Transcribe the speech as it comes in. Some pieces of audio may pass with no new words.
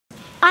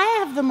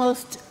have the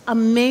most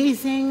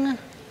amazing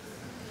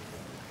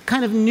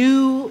kind of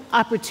new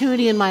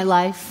opportunity in my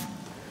life.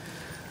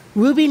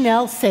 Ruby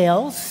Nell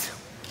Sales,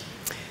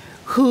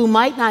 who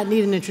might not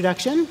need an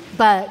introduction,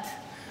 but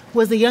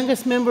was the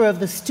youngest member of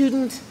the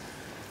Student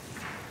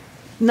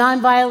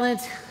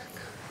Nonviolent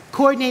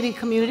Coordinating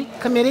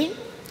Committee,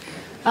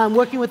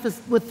 working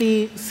with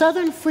the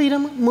Southern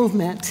Freedom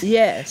Movement.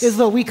 Yes. Is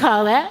what we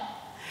call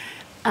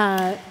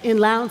that, in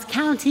Lowndes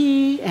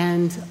County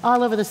and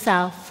all over the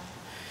South,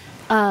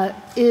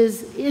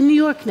 is in New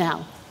York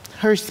now.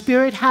 Her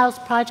Spirit House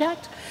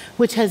project,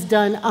 which has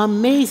done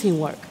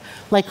amazing work,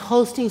 like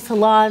hosting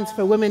salons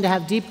for women to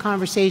have deep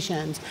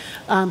conversations,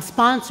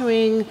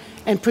 sponsoring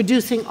and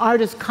producing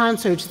artist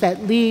concerts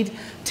that lead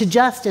to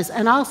justice,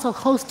 and also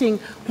hosting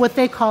what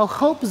they call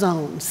hope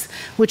zones,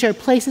 which are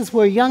places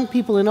where young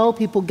people and old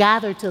people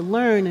gather to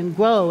learn and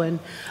grow and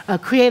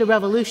create a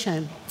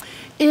revolution,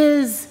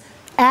 is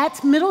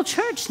at Middle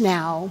Church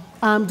now,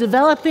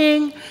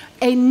 developing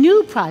a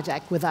new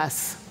project with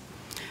us,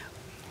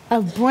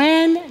 a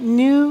brand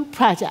new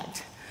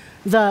project,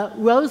 the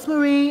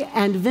Rosemary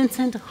and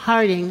Vincent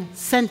Harding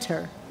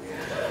Center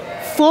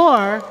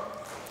for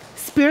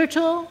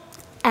Spiritual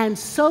and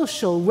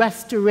Social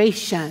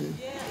Restoration.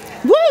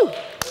 Woo!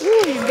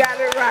 Ooh, you got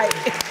it right.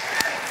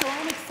 So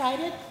I'm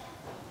excited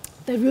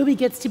that Ruby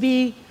gets to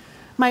be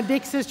my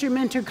big sister,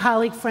 mentor,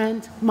 colleague,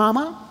 friend,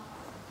 mama,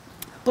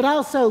 but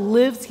also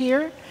lives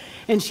here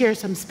and shares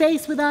some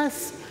space with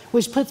us,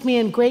 which puts me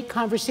in great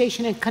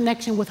conversation and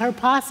connection with her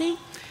posse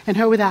and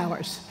her with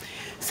ours.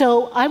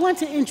 So I want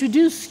to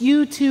introduce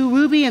you to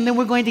Ruby, and then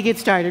we're going to get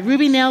started.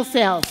 Ruby Nell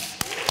Sales.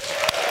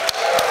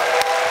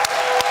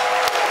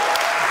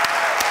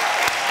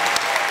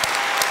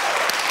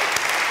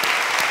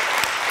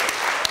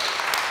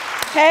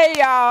 Hey,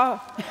 y'all.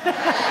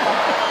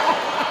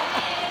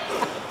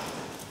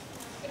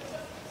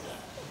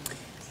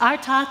 Our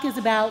talk is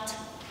about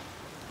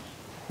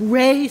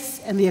race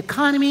and the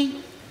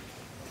economy.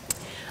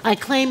 I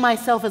claim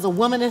myself as a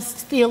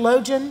womanist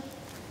theologian,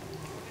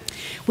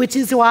 which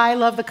is why I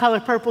love the color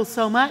purple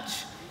so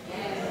much.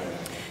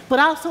 But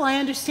also I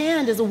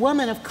understand as a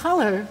woman of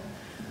color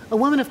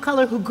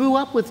who grew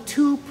up with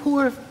two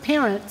poor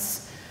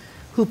parents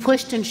who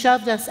pushed and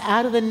shoved us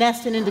out of the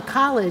nest and into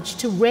college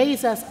to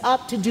raise us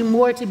up to do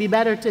more, to be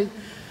better, to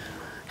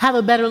have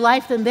a better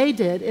life than they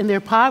did in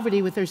their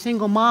poverty with their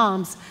single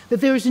moms,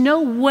 that there is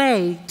no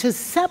way to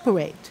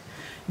separate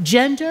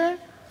gender,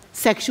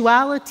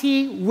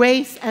 sexuality,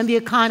 race, and the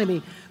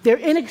economy. They're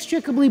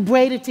inextricably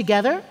braided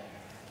together.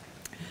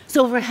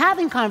 So if we're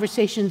having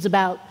conversations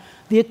about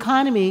the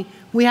economy,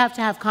 we have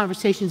to have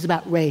conversations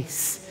about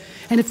race.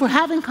 And if we're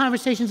having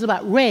conversations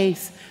about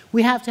race,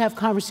 we have to have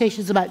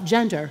conversations about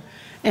gender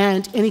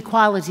and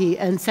inequality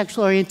and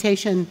sexual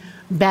orientation,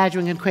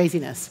 badgering, and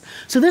craziness.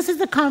 So this is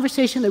the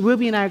conversation that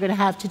Ruby and I are going to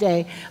have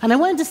today. And I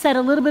wanted to set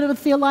a little bit of a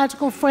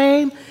theological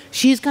frame.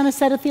 She's going to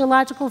set a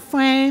theological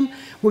frame.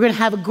 We're going to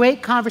have a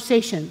great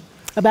conversation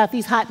about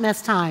these hot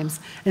mess times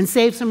and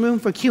save some room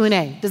for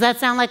Q&A. Does that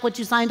sound like what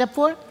you signed up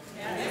for?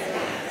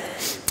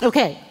 Yes.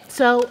 Okay,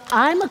 so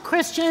I'm a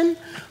Christian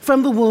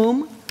from the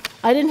womb.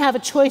 I didn't have a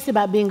choice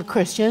about being a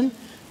Christian.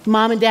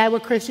 Mom and Dad were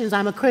Christians,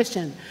 I'm a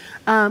Christian.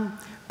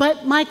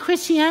 But my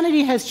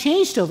Christianity has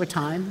changed over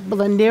time.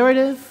 The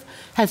narrative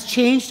has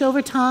changed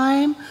over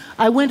time.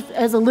 I went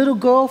as a little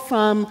girl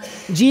from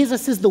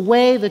Jesus is the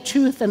way, the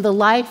truth, and the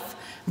life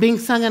being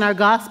sung in our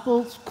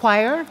gospel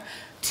choir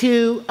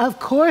to, of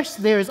course,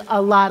 there's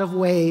a lot of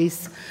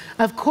ways.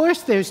 Of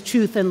course, there's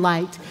truth and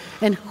light.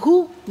 And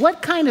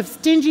what kind of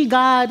stingy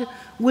God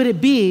would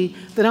it be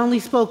that only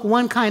spoke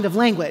one kind of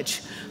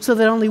language so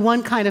that only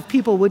one kind of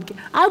people would?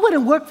 I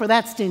wouldn't work for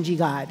that stingy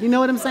God. You know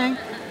what I'm saying?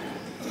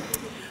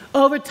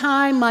 Over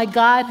time, my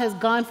God has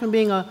gone from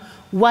being a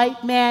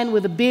white man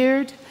with a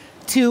beard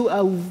to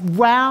a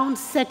round,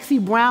 sexy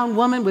brown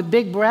woman with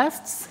big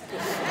breasts.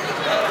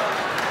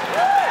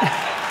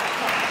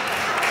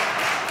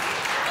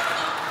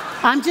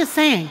 I'm just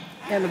saying.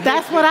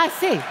 That's what I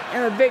see.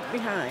 And a big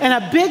behind.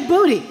 And a big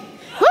booty.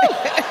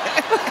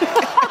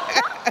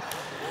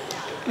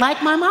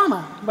 Like my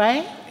mama,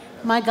 right?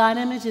 My God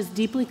image is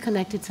deeply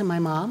connected to my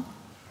mom,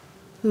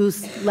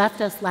 who's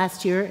left us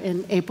last year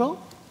in April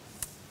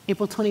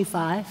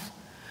 25.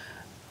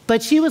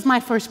 But she was my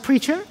first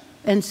preacher,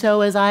 and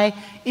so as I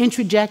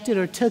introjected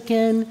or took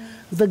in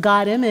the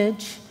God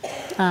image,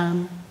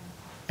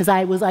 as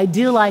I was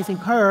idealizing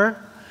her,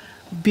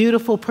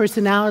 beautiful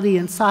personality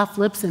and soft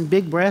lips and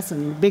big breasts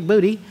and big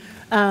booty,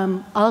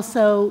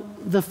 also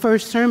the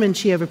first sermon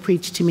she ever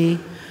preached to me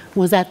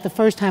was at the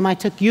first time I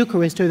took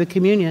Eucharist or the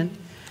communion,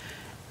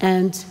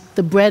 and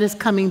the bread is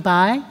coming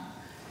by,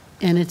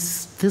 and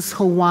it's this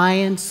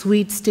Hawaiian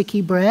sweet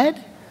sticky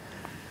bread,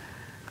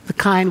 the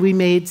kind we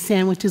made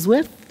sandwiches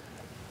with.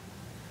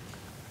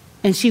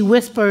 And she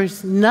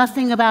whispers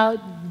nothing about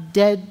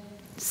dead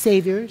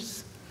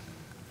saviors.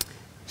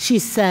 She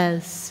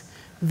says,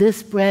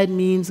 this bread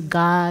means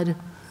God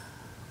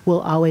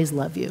will always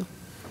love you.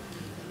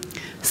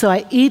 So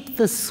I eat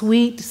the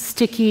sweet,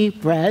 sticky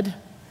bread,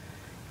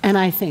 and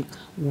I think,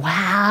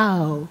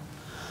 wow,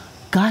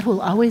 God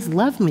will always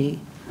love me.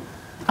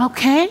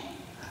 Okay,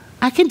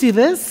 I can do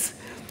this.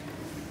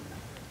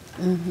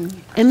 Mm-hmm.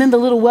 And then the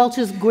little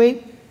Welch's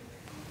grape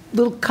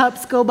little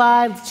cups go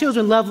by. The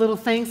children love little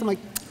things. I'm like,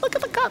 look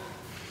at the cup.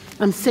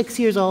 I'm 6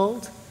 years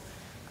old,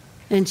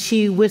 and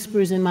she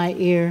whispers in my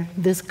ear,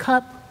 this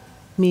cup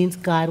means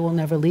God will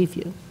never leave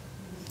you.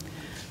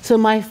 So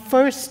my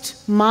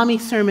first mommy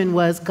sermon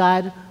was,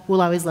 God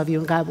will always love you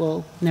and God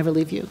will never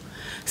leave you.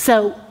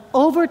 So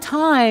over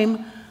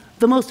time,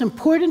 the most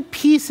important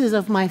pieces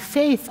of my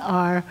faith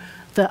are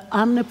the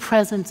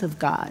omnipresence of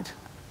God,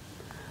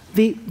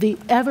 the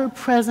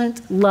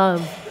ever-present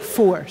love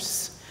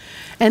force.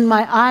 And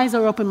my eyes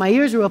are open, my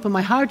ears are open,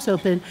 my heart's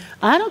open.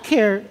 I don't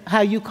care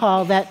how you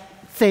call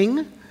that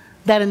thing,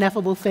 that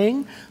ineffable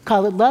thing.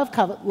 Call it love,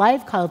 call it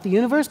life, call it the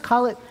universe,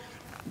 call it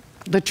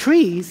the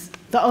trees,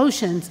 the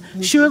oceans.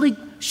 Mm-hmm.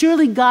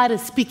 Surely God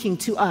is speaking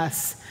to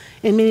us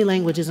in many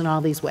languages in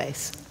all these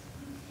ways.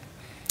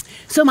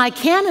 So my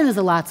canon is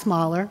a lot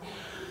smaller.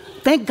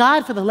 Thank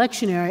God for the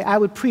lectionary. I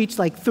would preach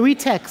like 3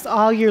 texts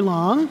all year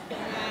long.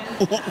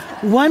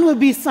 One would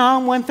be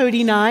Psalm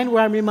 139,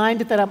 where I'm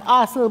reminded that I'm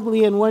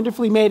awesomely and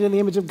wonderfully made in the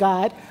image of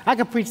God. I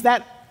could preach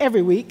that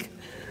every week.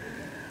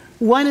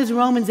 One is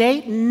Romans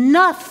 8.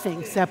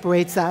 Nothing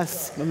separates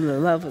us from the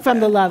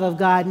love of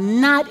God.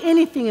 Not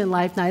anything in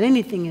life, not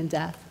anything in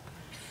death.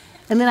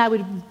 And then I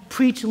would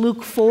preach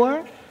Luke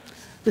 4.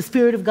 The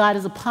Spirit of God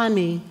is upon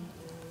me,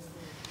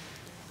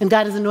 and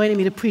God has anointed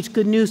me to preach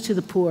good news to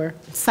the poor,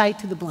 sight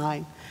to the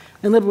blind,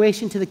 and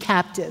liberation to the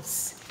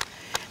captives.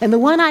 And the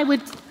one I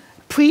would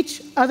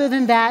preach other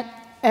than that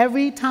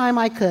every time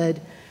I could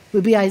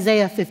would be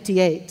Isaiah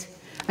 58.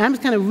 And I'm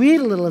just going to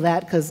read a little of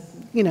that because,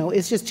 you know,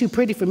 it's just too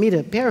pretty for me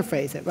to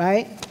paraphrase it,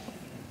 right?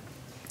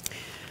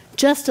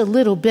 Just a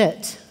little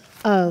bit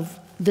of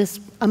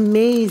this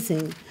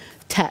amazing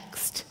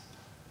text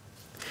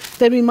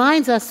that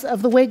reminds us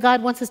of the way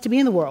God wants us to be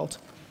in the world.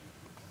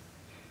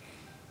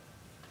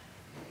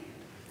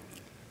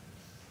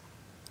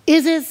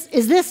 Is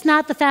this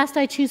not the fast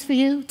I choose for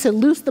you? To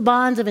loose the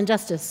bonds of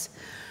injustice,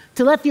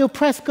 to let the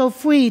oppressed go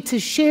free, to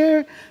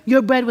share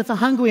your bread with the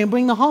hungry and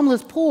bring the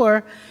homeless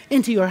poor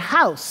into your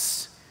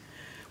house.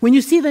 When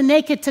you see the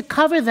naked, to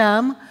cover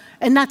them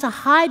and not to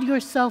hide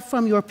yourself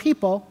from your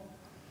people,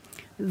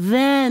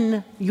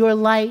 then your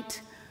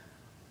light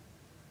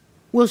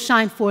will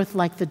shine forth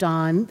like the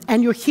dawn,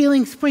 and your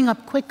healing spring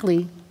up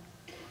quickly.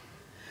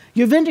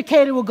 Your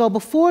vindicator will go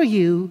before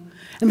you,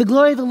 and the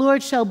glory of the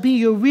Lord shall be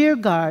your rear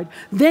guard.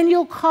 Then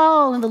you'll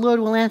call, and the Lord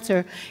will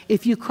answer.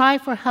 If you cry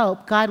for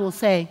help, God will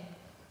say,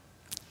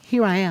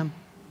 here I am.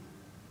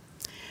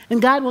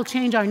 And God will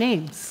change our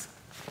names,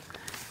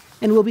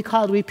 and we'll be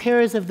called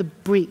repairers of the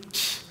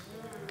breach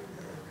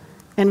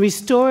and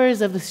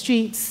restorers of the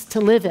streets to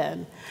live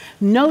in.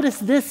 Notice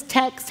this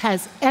text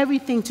has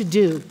everything to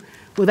do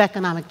with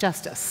economic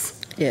justice.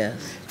 Yes.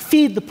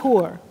 Feed the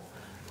poor,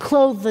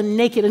 clothe the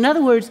naked. In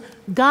other words,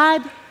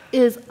 God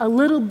is a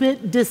little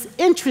bit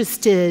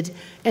disinterested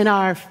in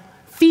our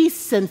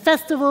feasts and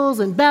festivals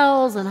and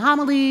bells and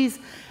homilies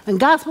and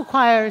gospel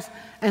choirs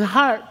and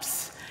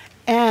harps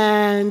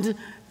and,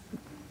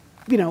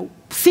 you know,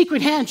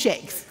 secret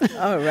handshakes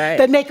All right.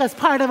 that make us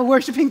part of a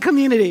worshiping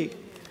community.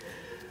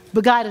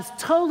 But God is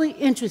totally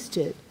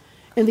interested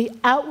in the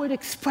outward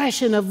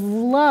expression of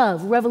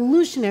love,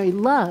 revolutionary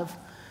love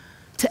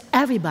to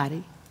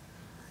everybody,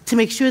 to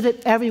make sure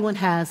that everyone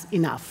has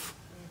enough.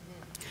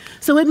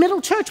 So at Middle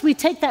Church, we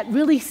take that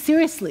really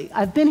seriously.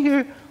 I've been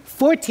here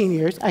 14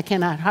 years. I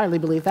cannot hardly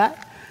believe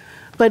that.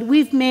 But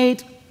we've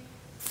made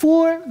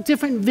 4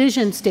 different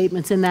vision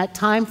statements in that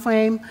time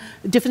frame,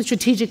 different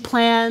strategic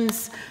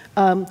plans,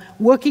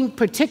 working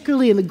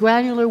particularly in the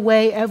granular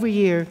way every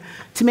year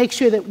to make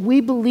sure that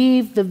we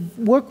believe the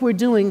work we're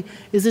doing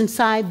is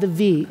inside the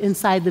V,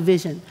 inside the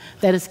vision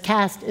that is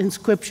cast in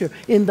Scripture,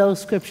 in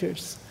those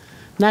Scriptures.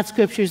 Not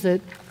Scriptures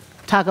that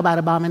talk about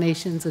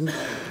abominations and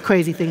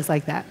crazy things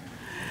like that,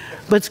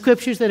 but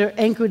Scriptures that are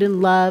anchored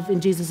in love,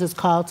 and Jesus'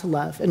 call to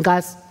love, and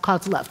God's call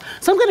to love.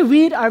 So I'm going to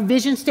read our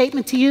vision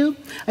statement to you.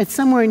 It's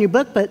somewhere in your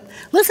book, but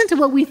listen to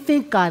what we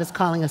think God is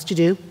calling us to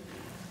do.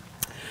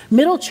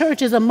 Middle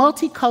Church is a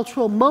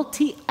multicultural,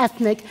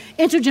 multi-ethnic,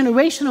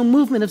 intergenerational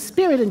movement of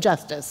spirit and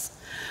justice,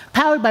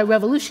 powered by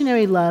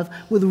revolutionary love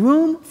with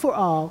room for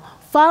all,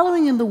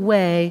 following in the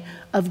way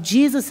of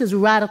Jesus'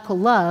 radical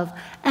love,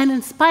 and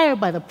inspired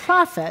by the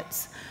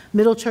prophets.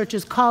 Middle Church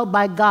is called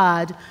by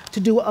God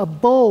to do a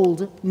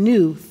bold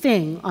new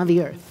thing on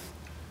the earth.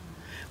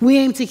 We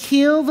aim to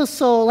heal the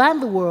soul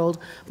and the world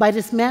by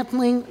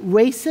dismantling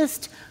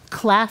racist,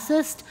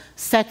 classist,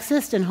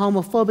 sexist, and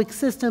homophobic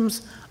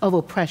systems of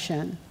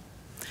oppression.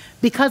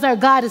 Because our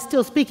God is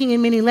still speaking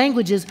in many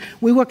languages,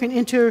 we work in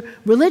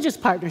inter-religious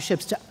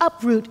partnerships to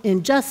uproot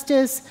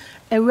injustice,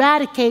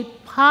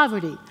 eradicate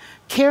poverty,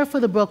 care for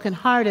the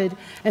brokenhearted,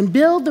 and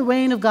build the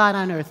reign of God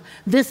on earth.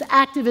 This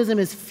activism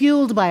is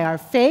fueled by our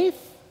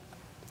faith.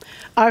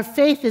 Our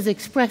faith is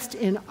expressed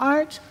in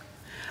art.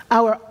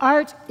 Our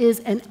art is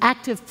an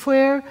active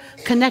prayer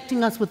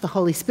connecting us with the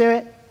Holy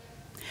Spirit.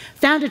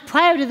 founded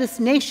prior to this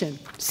nation,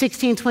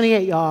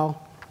 1628, y'all.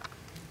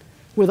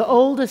 We're the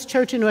oldest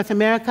church in North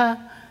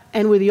America,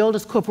 and we're the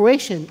oldest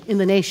corporation in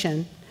the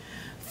nation.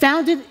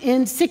 Founded in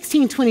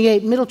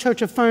 1628, Middle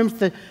Church affirms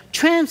the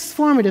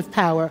transformative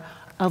power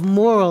of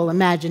moral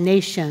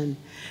imagination,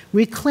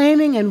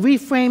 reclaiming and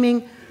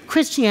reframing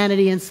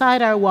Christianity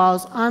inside our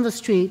walls, on the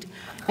street,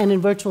 and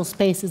in virtual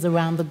spaces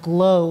around the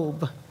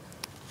globe.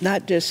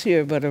 Not just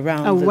here, but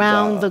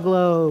around the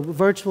globe,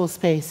 virtual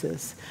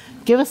spaces.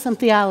 Give us some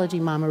theology,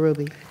 Mama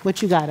Ruby.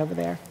 What you got over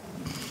there?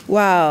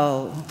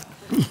 Wow.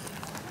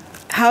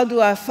 How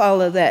do I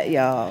follow that,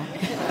 y'all?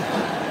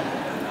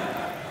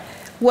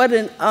 What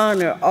an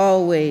honor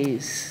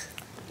always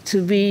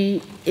to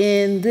be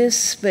in this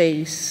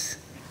space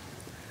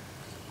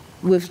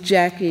with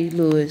Jacqui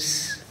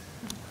Lewis,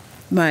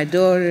 my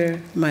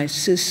daughter, my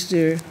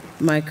sister,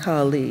 my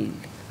colleague,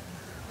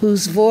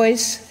 whose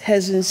voice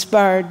has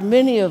inspired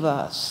many of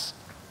us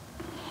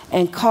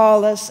and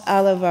called us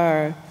out of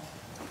our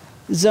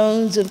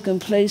zones of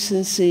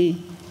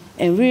complacency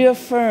and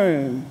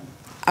reaffirm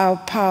our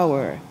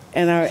power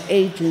and our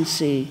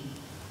agency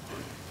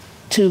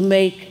to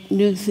make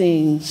new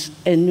things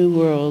and new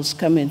worlds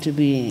come into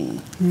being.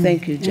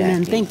 Thank you, Jacqui.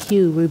 And thank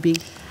you, Ruby.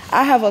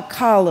 I have a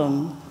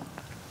column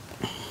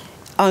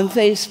on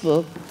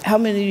Facebook, how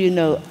many of you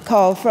know,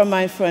 called From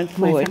My Front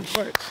Porch. My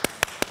Front Porch.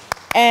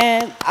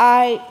 And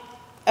I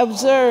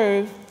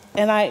observed,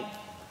 when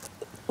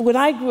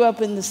I grew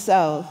up in the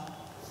South,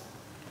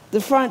 the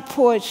front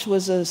porch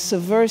was a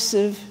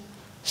subversive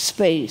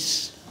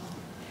space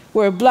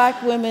where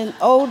black women,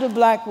 older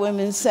black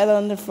women, sat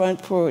on the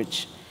front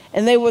porch,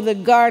 and they were the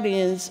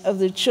guardians of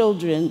the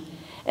children,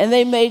 and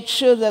they made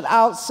sure that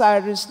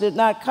outsiders did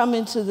not come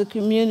into the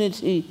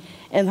community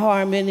and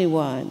harm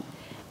anyone.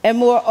 And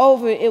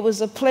moreover, it was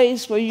a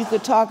place where you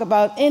could talk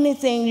about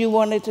anything you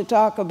wanted to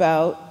talk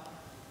about,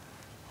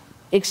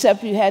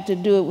 except you had to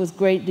do it with a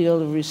great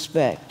deal of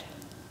respect.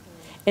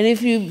 And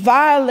if you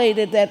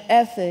violated that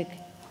ethic,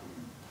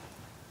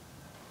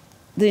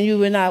 then you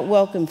were not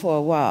welcome for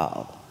a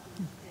while.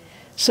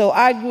 So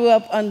I grew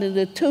up under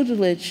the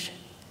tutelage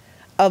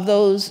of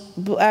those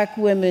black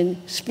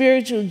women,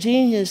 spiritual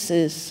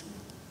geniuses,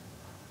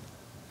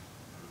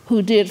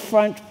 who did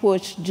front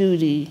porch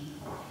duty.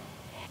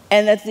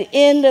 And at the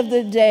end of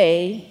the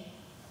day,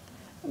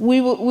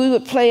 we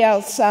would play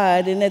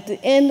outside, and at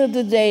the end of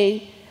the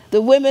day,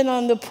 the women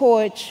on the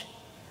porch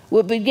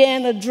would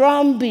begin a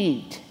drum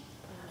beat,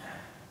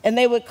 and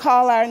they would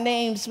call our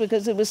names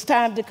because it was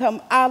time to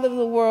come out of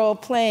the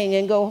world playing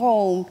and go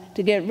home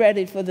to get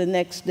ready for the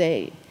next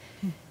day.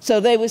 So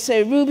they would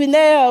say,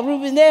 Rubinelle,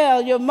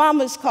 Rubinelle, your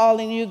mama's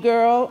calling you,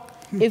 girl.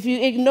 If you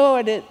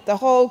ignored it, the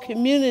whole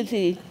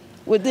community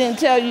would then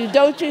tell you,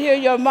 don't you hear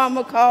your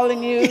mama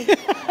calling you?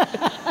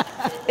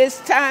 It's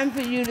time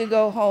for you to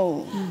go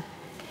home.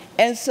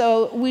 And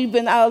so we've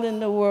been out in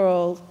the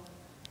world,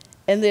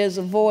 and there's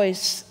a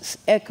voice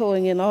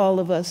echoing in all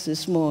of us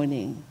this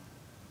morning,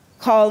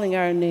 calling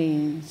our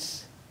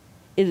names.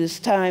 It is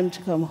time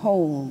to come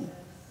home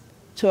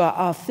to our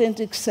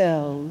authentic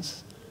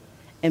selves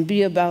and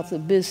be about the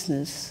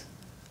business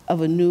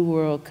of a new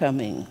world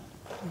coming.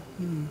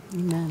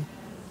 Amen.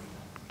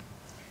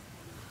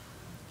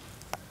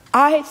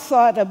 I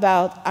thought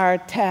about our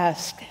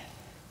task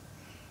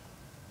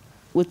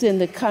within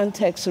the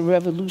context of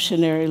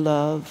revolutionary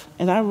love,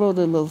 and I wrote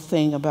a little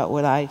thing about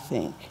what I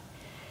think.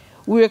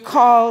 We're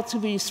called to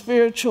be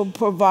spiritual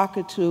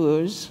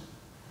provocateurs,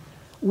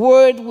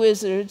 word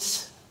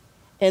wizards,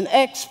 and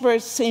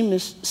expert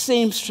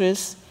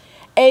seamstress,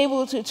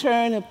 able to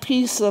turn a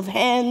piece of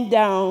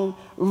hand-down,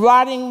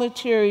 rotting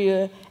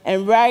material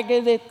and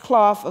ragged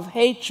cloth of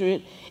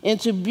hatred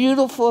into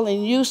beautiful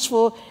and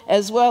useful,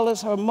 as well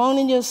as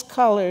harmonious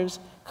colors,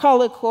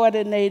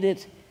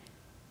 color-coordinated,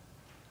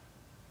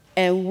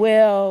 and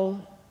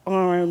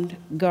well-armed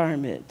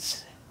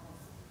garments.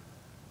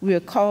 We are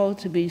called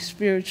to be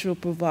spiritual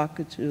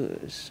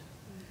provocateurs,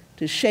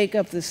 to shake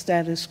up the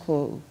status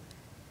quo,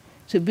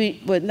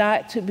 but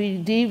not to be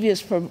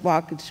devious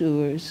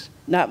provocateurs,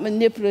 not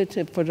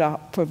manipulative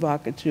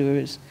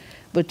provocateurs,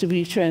 but to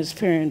be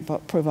transparent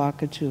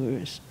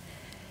provocateurs.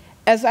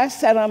 As I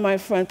sat on my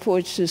front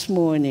porch this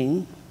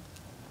morning,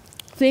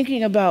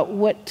 thinking about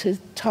what to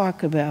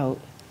talk about,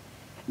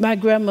 my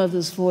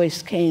grandmother's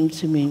voice came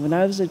to me. When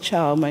I was a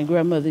child, my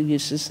grandmother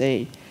used to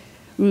say,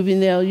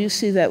 Rubinelle, you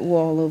see that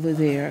wall over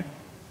there?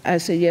 I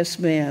said, yes,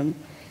 ma'am.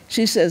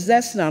 She says,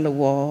 that's not a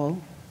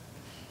wall.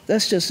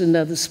 That's just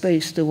another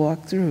space to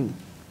walk through.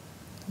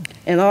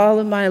 And all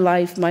of my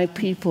life, my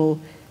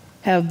people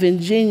have been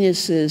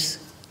geniuses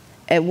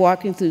at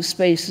walking through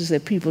spaces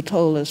that people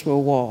told us were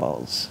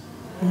walls.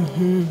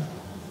 Mm-hmm.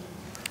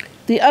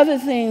 The other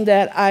thing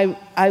that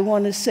I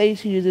want to say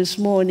to you this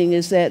morning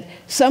is that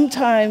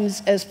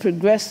sometimes as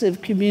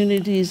progressive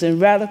communities and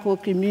radical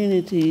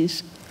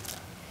communities,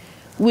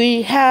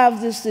 we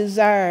have this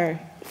desire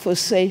for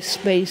safe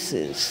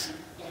spaces.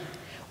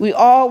 We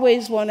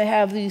always want to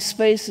have these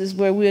spaces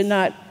where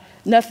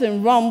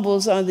nothing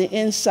rumbles on the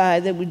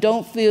inside, that we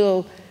don't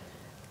feel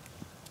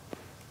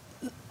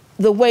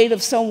the weight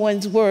of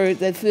someone's word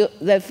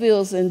that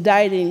feels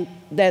indicting,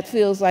 that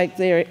feels like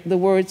the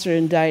words are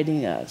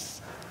indicting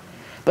us.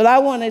 But I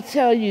want to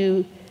tell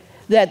you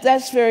that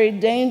that's very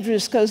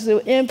dangerous, because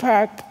the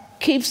empire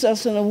keeps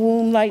us in a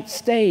womb-like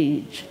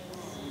stage.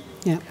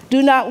 Yeah.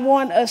 Do not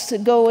want us to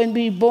go and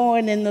be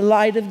born in the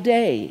light of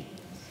day.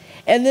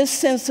 And this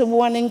sense of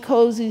wanting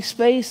cozy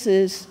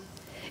spaces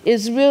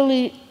is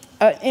really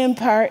an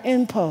empire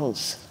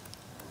impulse.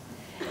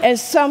 And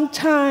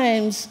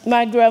sometimes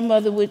my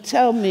grandmother would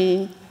tell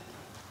me,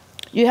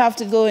 you have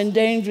to go in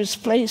dangerous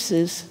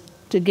places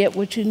to get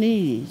what you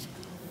need.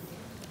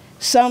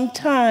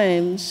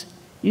 Sometimes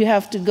you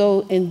have to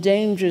go in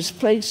dangerous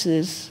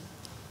places,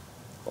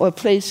 or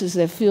places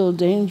that feel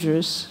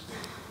dangerous,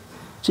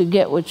 to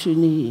get what you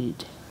need.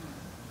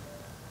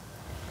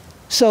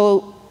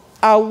 So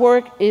our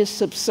work is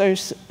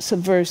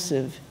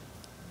subversive.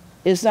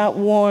 It's not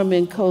warm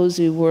and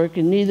cozy work,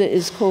 and neither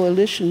is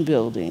coalition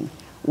building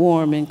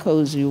warm and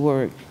cozy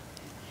work.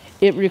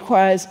 It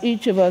requires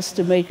each of us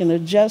to make an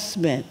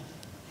adjustment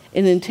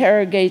and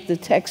interrogate the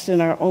text in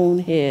our own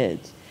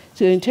heads,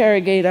 to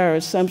interrogate our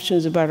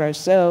assumptions about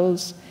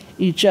ourselves,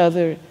 each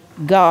other,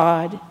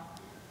 God,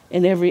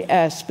 and every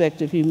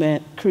aspect of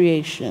human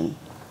creation.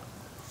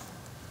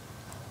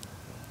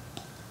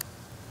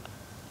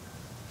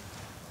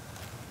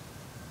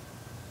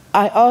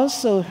 I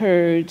also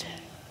heard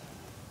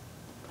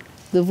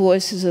the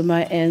voices of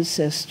my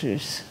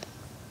ancestors,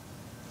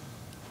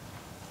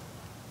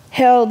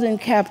 held in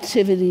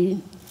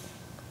captivity,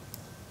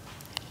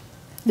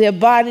 their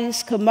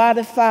bodies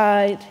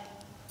commodified,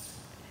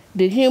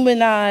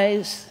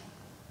 dehumanized,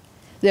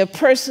 their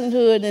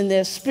personhood and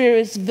their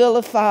spirits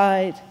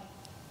vilified,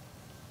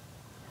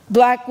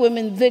 Black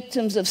women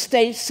victims of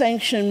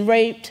state-sanctioned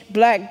rape,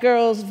 Black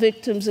girls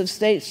victims of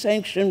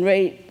state-sanctioned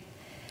rape,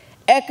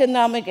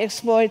 economic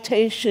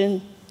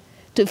exploitation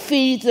to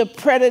feed the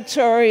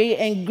predatory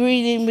and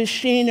greedy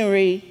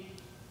machinery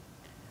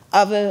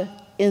of an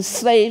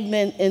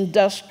enslavement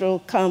industrial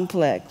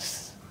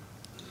complex,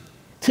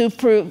 to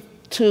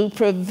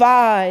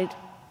provide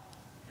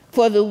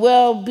for the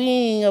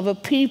well-being of a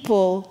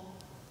people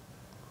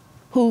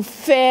who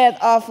fed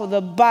off of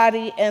the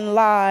body and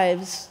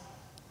lives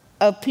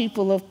of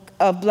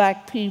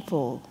Black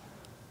people.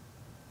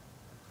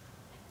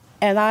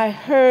 And I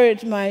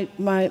heard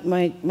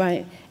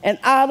and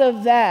out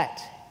of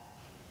that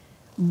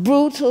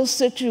brutal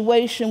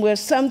situation where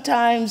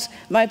sometimes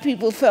my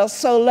people felt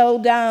so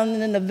low down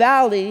in the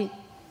valley,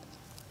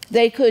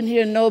 they couldn't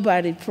hear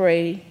nobody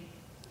pray.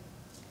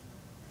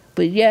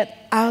 But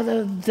yet out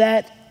of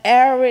that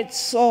arid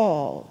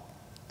soil,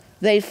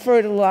 they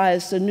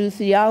fertilized a new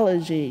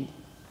theology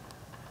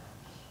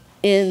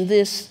in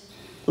this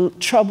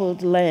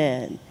troubled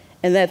land,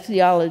 and that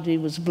theology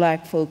was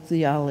Black folk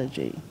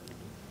theology.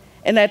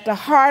 And at the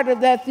heart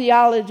of that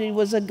theology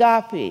was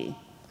agape.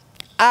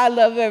 I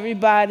love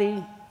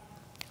everybody,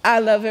 I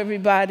love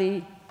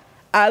everybody,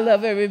 I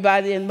love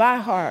everybody in my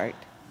heart,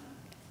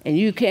 and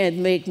you can't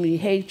make me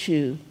hate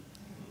you,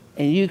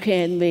 and you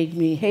can't make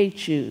me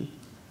hate you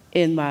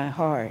in my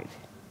heart.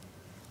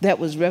 That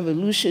was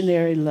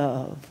revolutionary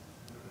love.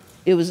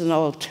 It was an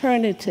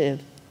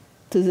alternative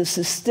to the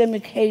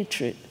systemic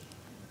hatred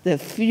that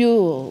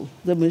fueled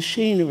the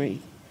machinery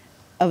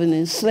of an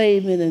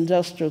enslavement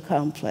industrial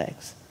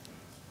complex.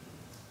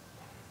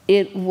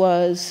 It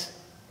was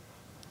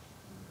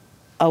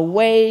a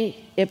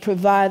way, it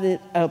provided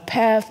a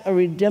path of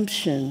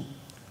redemption,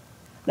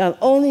 not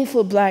only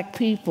for Black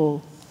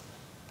people,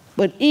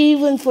 but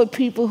even for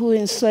people who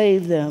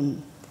enslaved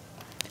them,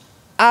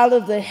 out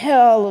of the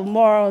hell of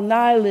moral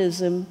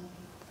nihilism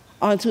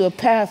onto a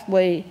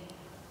pathway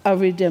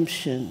of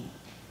redemption.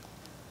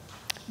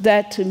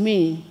 That, to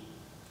me,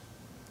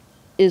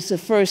 is the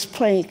first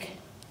plank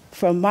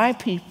from my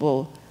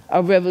people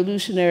of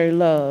revolutionary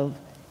love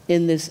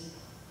in this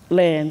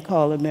land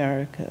called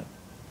America.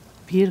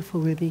 Beautiful,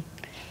 Ruby.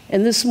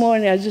 And this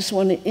morning, I just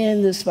want to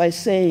end this by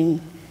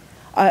saying,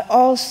 I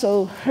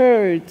also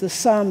heard the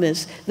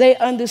psalmists. They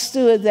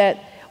understood that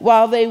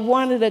while they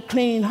wanted a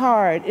clean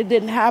heart, it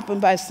didn't happen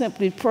by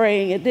simply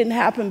praying. It didn't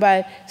happen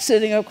by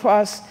sitting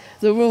across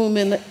the room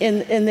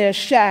in their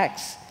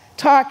shacks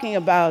talking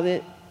about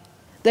it,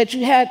 that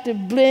you had to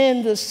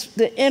blend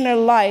the inner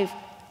life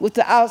with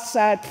the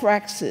outside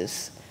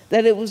praxis,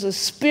 that it was a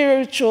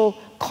spiritual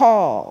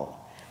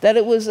call, that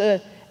it was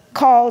a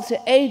call to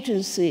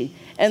agency.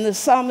 And the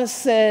psalmist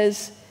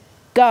says,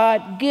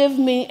 God, give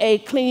me a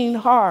clean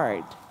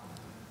heart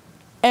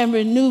and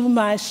renew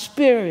my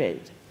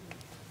spirit.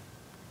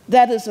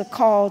 That is a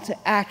call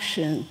to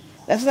action.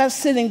 That's not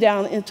sitting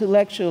down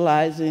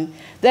intellectualizing.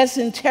 That's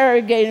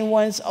interrogating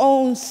one's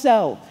own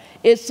self.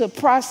 It's a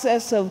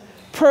process of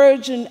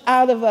purging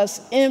out of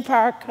us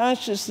empire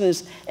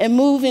consciousness and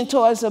moving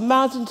towards a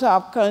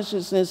mountaintop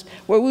consciousness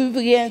where we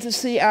begin to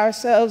see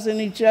ourselves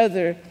and each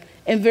other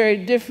in very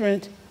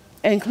different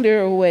and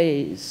clearer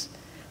ways.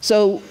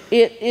 So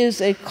it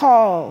is a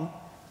call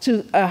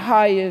to a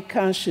higher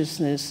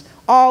consciousness.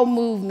 All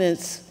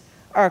movements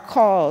our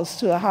calls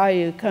to a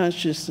higher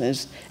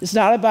consciousness. It's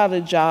not about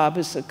a job,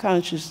 it's a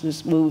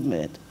consciousness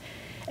movement.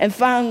 And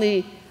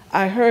finally,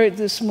 I heard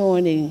this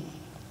morning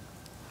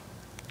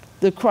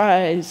the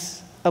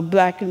cries of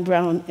Black and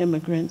brown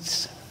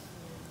immigrants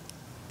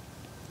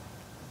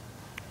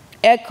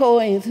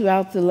echoing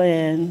throughout the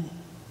land,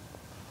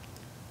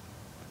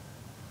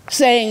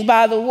 saying,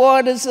 by the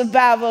waters of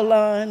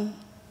Babylon,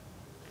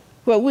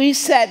 where we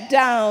sat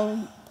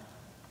down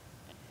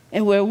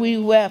and where we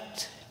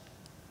wept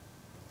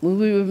when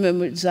we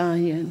remembered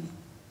Zion.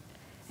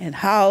 And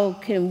how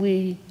can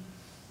we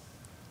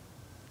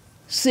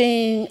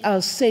sing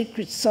our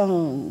sacred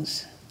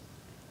songs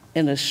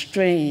in a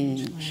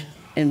strange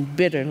and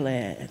bitter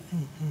land?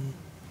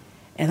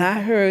 And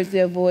I heard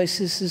their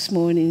voices this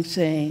morning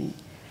saying,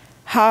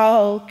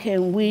 how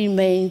can we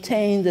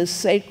maintain the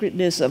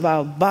sacredness of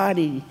our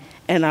body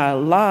and our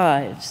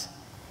lives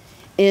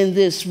in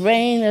this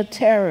reign of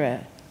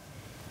terror,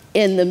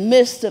 in the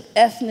midst of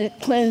ethnic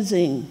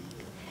cleansing,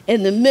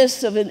 in the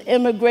midst of an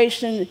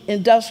immigration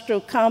industrial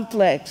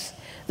complex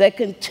that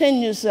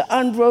continues the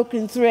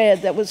unbroken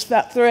threads that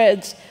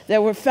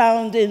were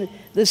found in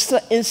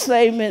the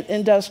enslavement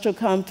industrial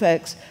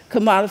complex: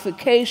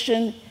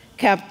 commodification,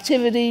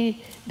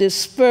 captivity,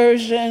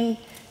 dispersion,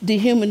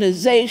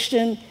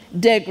 dehumanization,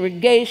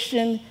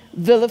 degradation,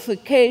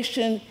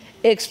 vilification,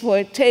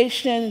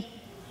 exploitation,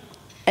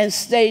 and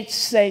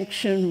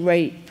state-sanctioned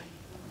rape.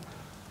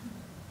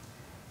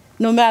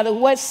 No matter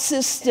what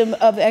system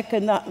of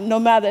no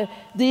matter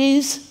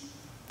these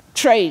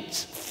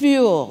traits,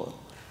 fuel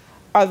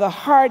are the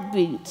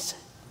heartbeats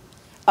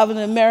of an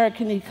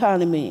American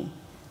economy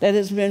that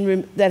has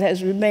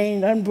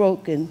remained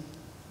unbroken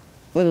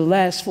for the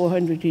last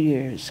 400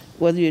 years.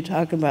 Whether you're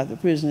talking about the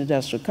prison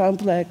industrial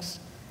complex,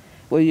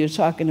 whether you're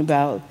talking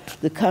about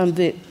the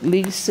convict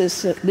leasing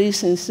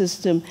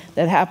system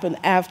that happened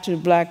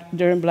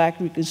during Black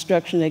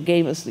Reconstruction that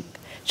gave us the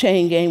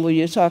chain gang, where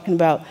you're talking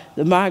about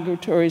the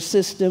migratory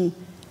system,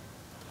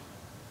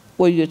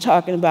 where you're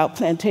talking about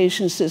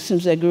plantation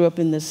systems that grew up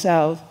in the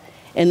South.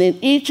 And in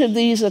each of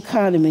these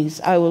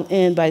economies, I will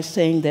end by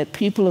saying that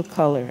people of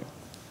color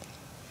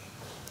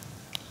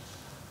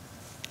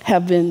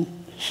have been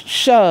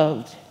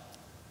shoved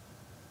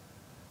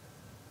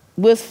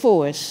with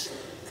force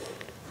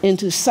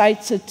into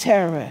sites of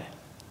terror,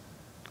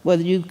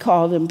 whether you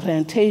call them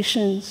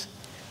plantations,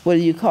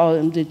 whether you call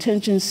them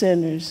detention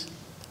centers,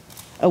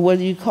 or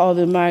whether you call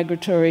them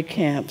migratory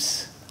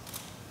camps.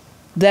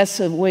 That's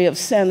a way of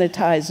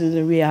sanitizing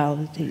the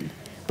reality,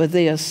 but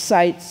they are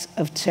sites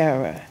of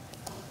terror.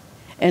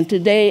 And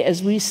today,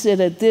 as we sit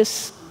at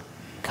this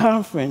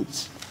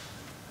conference,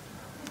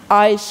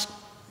 ICE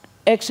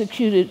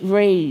executed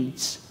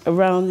raids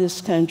around this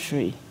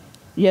country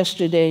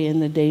yesterday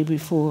and the day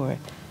before,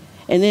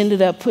 and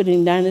ended up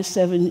putting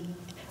 97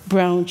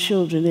 brown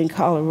children in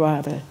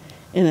Colorado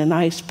in an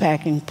ice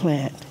packing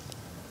plant,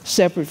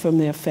 separate from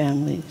their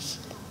families.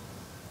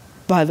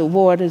 By the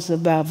waters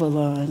of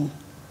Babylon,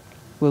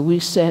 where we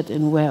sat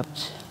and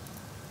wept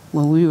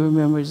when we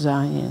remembered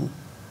Zion,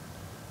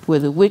 where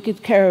the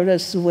wicked carried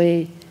us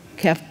away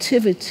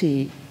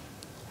captivity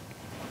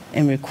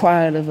and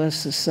required of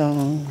us a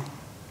song.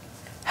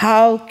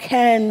 How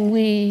can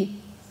we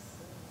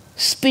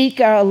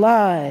speak our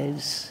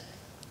lives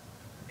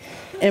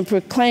and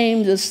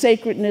proclaim the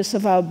sacredness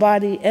of our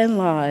body and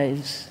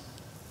lives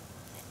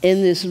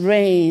in this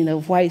reign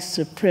of white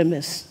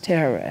supremacist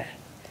terror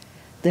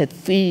that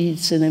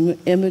feeds an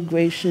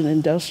immigration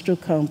industrial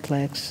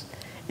complex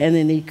and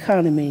an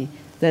economy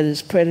that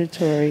is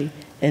predatory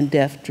and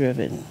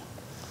death-driven?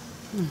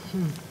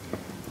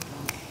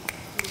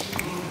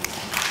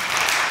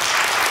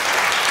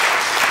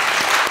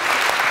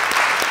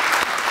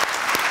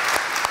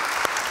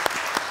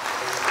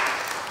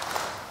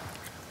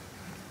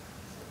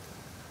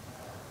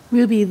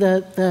 Ruby,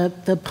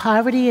 the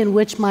poverty in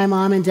which my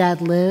mom and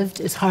dad lived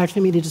is hard for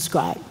me to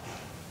describe.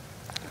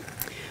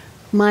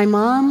 My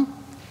mom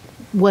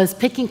was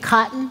picking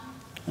cotton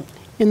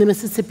in the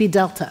Mississippi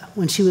Delta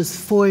when she was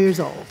 4 years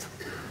old.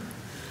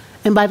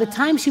 And by the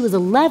time she was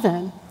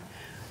 11,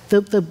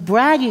 the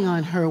bragging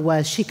on her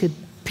was she could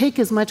pick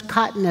as much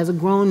cotton as a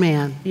grown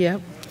man.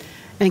 Yep.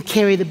 And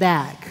carry the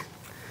bag.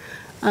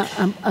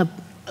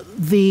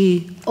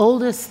 The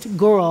oldest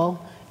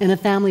girl in a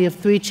family of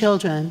 3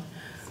 children,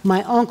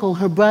 my uncle,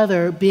 her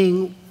brother,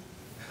 being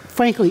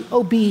frankly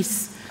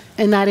obese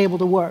and not able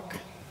to work.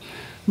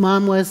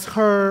 Mom was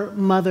her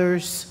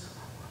mother's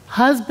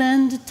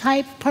husband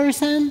type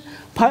person,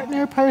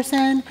 partner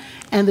person,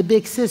 and the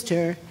big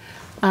sister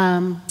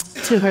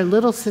to her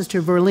little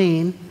sister,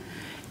 Verlene.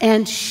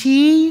 And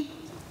she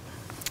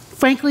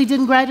frankly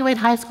didn't graduate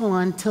high school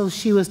until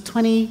she was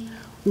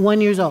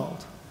 21 years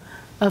old.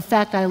 A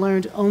fact I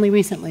learned only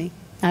recently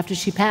after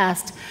she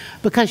passed,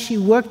 because she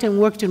worked and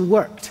worked and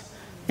worked,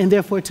 and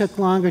therefore took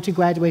longer to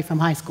graduate from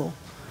high school.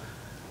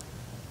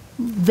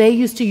 They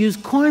used to use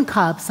corn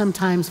cobs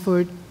sometimes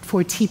for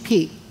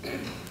TP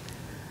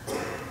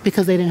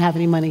because they didn't have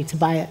any money to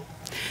buy it.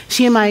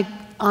 She and my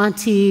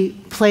auntie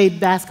played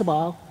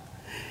basketball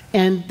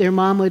and their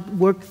mom would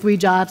work 3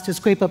 jobs to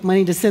scrape up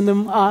money to send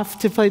them off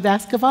to play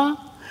basketball.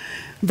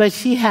 But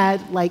she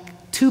had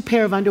like 2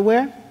 pair of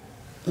underwear,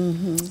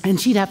 and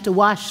she'd have to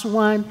wash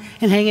one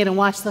and hang it and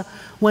wash the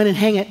one and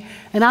hang it.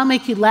 And I'll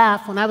make you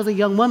laugh, when I was a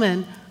young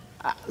woman,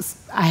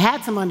 I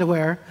had some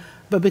underwear,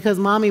 but because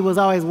mommy was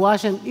always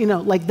washing, you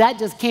know, like that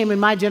just came in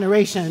my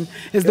generation,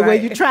 is the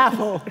way you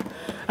travel.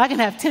 I can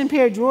have 10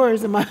 pair of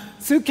drawers in my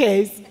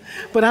suitcase,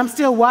 but I'm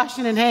still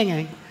washing and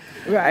hanging.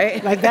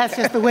 Right. Like that's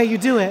just the way you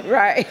do it.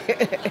 Right.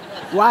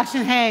 Wash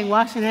and hang,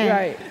 wash and hang.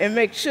 Right. And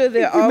make sure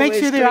they're always clean.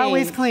 Make sure they're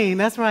always clean.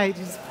 That's right.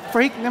 Just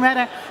freak, no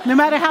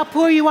matter how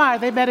poor you are,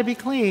 they better be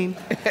clean.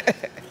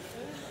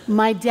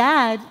 My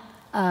dad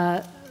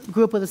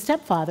grew up with a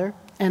stepfather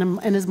and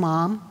his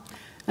mom.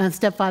 And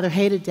stepfather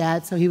hated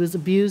dad, so he was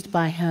abused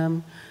by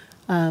him.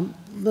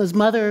 His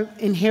mother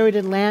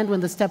inherited land when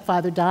the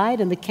stepfather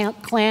died, and the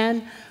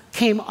clan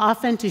came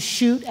often to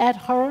shoot at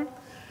her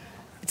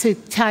to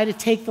try to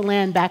take the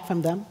land back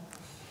from them.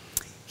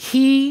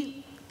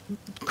 He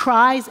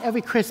cries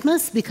every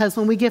Christmas because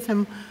when we give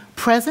him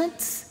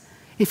presents,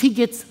 if he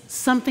gets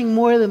something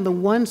more than the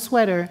 1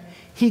 sweater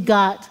he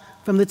got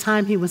from the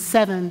time he was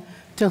 7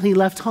 till he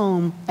left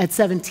home at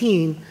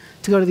 17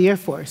 to go to the Air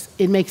Force,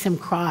 it makes him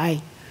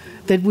cry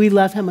that we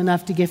love him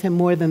enough to give him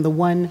more than the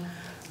 1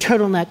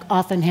 turtleneck,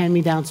 often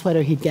hand-me-down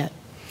sweater he'd get.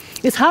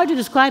 It's hard to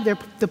describe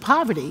the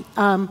poverty.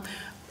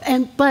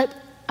 But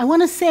I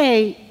want to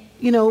say,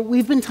 you know,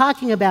 we've been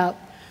talking about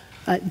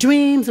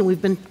dreams, and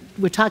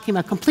we're talking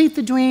about complete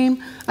the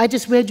dream. I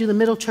just read you the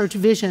Middle Church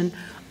vision.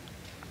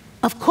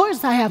 Of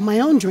course I have my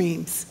own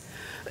dreams,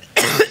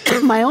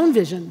 my own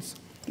visions.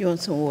 You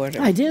want some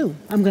water? I do.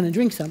 I'm going to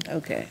drink some.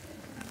 Okay.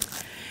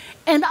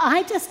 And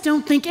I just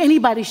don't think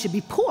anybody should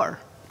be poor.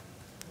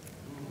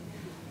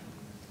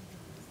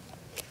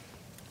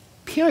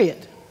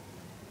 Period.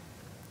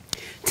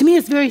 To me,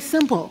 it's very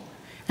simple.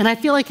 And I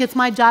feel like it's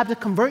my job to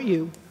convert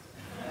you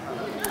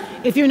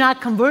if you're not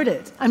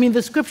converted. I mean,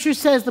 the scripture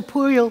says the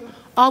poor you'll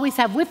always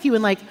have with you.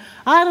 And like,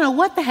 I don't know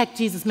what the heck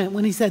Jesus meant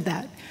when he said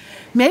that.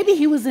 Maybe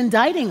he was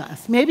indicting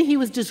us. Maybe he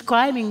was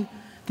describing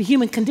the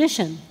human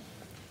condition.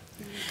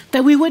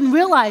 That we wouldn't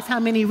realize how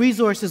many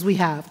resources we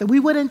have. That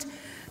we wouldn't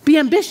be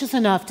ambitious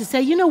enough to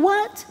say, you know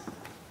what?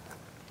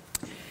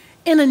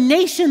 In a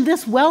nation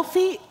this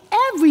wealthy,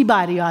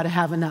 everybody ought to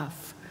have enough.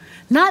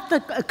 Not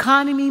the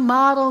economy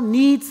model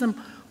needs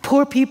some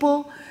poor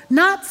people.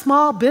 Not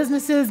small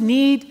businesses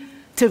need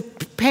to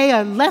pay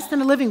a less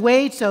than a living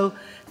wage so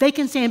they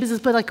can stay in business,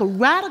 but like a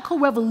radical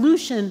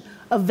revolution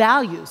of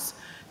values,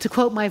 to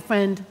quote my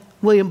friend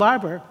William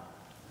Barber,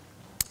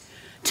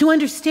 to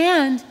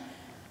understand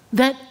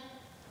that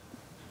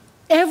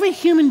every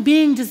human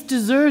being just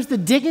deserves the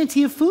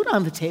dignity of food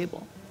on the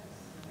table.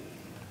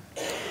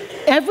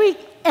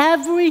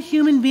 Every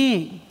human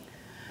being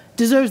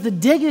deserves the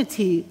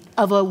dignity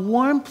of a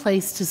warm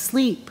place to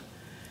sleep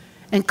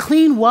and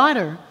clean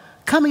water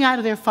coming out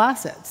of their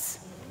faucets,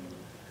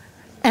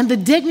 and the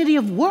dignity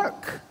of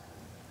work.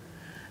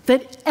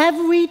 That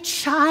every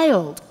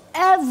child,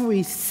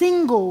 every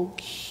single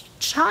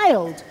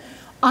child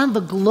on the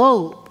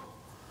globe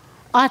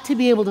ought to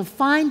be able to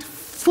find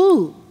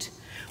food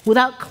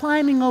without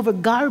climbing over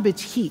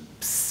garbage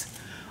heaps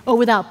or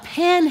without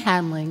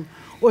panhandling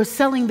or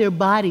selling their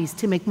bodies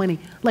to make money.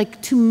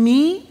 Like, to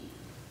me,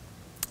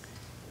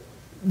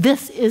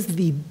 this is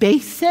the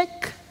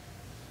basic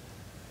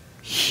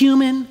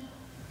human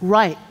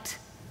right,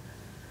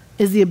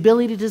 is the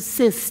ability to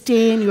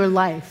sustain your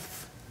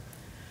life.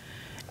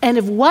 And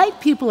if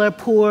white people are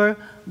poor,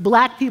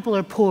 black people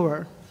are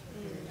poorer.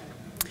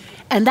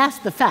 And that's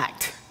the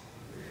fact.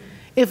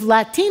 If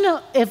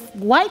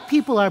white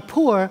people are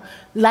poor,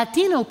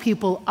 Latino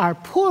people are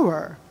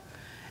poorer.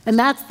 And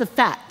that's the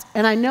fact.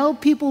 And I know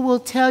people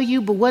will tell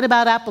you, but what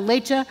about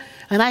Appalachia?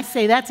 And I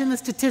say, that's in the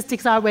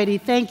statistics already.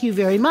 Thank you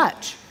very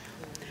much.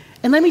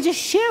 And let me just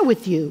share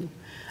with you.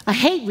 I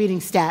hate reading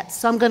stats,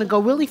 so I'm going to go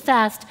really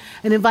fast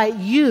and invite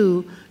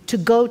you to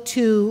go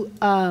to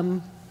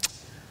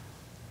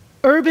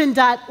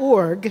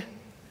urban.org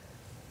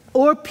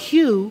or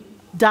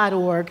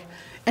pew.org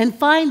and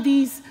find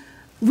these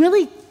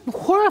really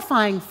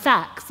horrifying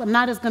facts. I'm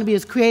not going to be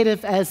as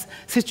creative as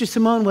Sister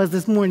Simone was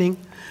this morning,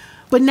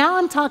 but now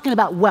I'm talking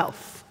about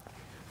wealth.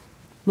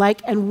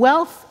 And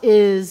wealth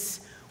is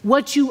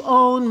what you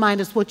own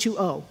minus what you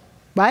owe,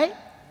 right?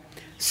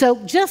 So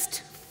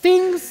just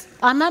things,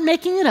 I'm not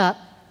making it up,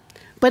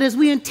 but as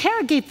we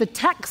interrogate the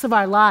texts of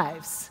our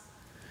lives,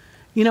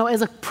 you know,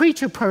 as a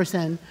preacher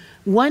person,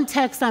 one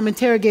text I'm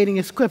interrogating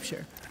is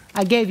scripture.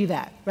 I gave you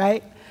that,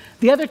 right?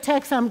 The other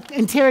text I'm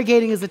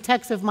interrogating is the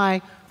text of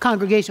my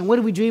congregation. What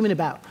are we dreaming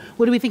about?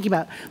 What are we thinking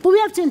about? But we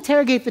have to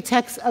interrogate the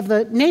text of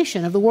the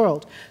nation, of the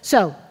world.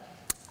 So,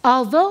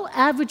 although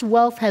average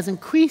wealth has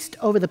increased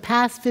over the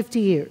past 50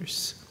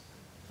 years,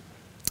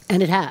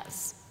 and it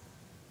has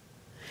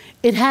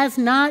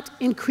not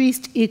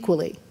increased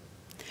equally.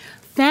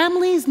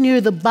 Families near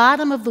the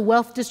bottom of the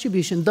wealth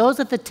distribution, those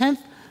at the 10th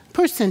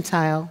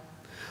percentile,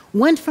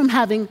 went from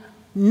having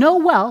no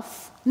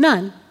wealth,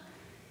 none,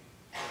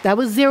 that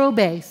was zero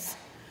base,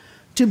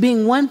 to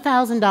being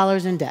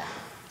 $1,000 in debt.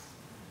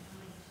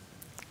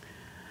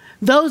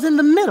 Those in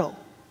the middle,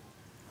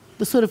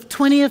 the sort of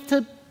 20th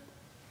to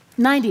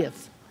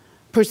 90th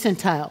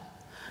percentile,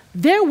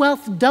 their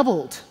wealth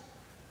doubled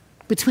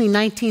between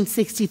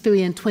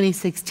 1963 and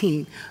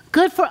 2016.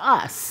 Good for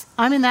us.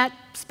 I'm in that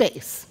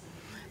space.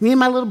 Me and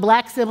my little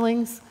black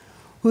siblings,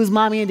 whose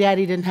mommy and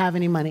daddy didn't have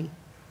any money.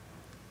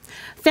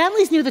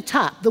 Families near the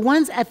top, the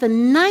ones at the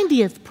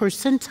 90th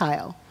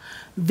percentile,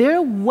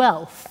 their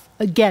wealth,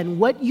 again,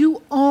 what you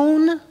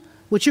own,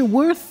 what you're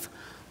worth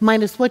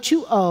minus what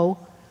you owe,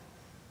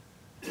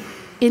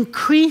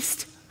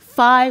 increased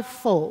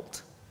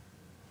fivefold.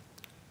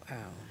 Wow.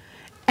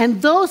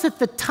 And those at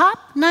the top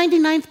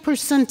 99th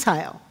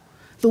percentile,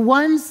 the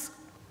ones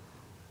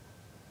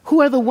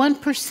who are the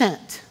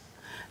 1%,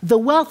 the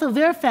wealth of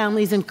their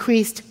families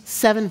increased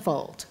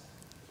sevenfold.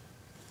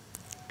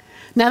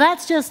 Now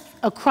that's just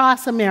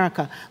across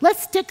America.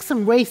 Let's stick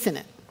some race in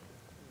it.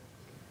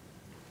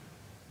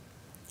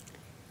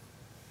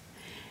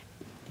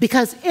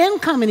 Because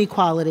income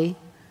inequality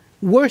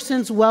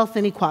worsens wealth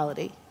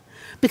inequality.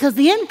 Because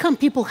the income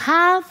people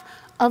have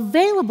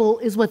available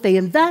is what they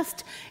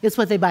invest, it's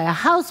what they buy a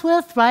house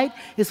with, right?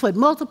 It's what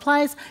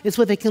multiplies, it's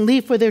what they can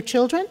leave for their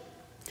children.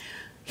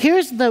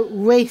 Here's the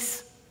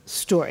race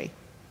story.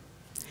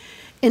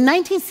 In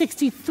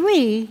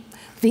 1963,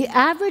 the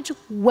average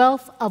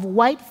wealth of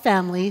white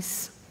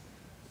families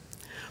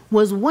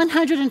was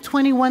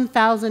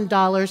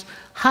 $121,000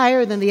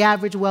 higher than the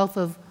average wealth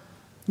of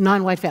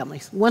non-white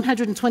families,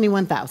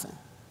 $121,000.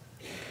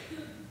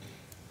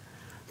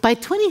 By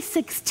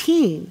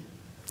 2016,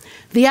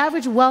 the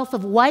average wealth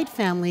of white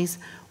families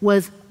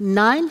was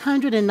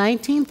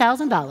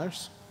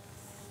 $919,000,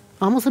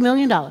 almost $1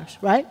 million,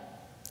 right?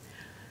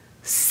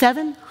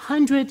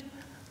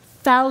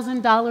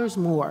 $700,000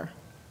 more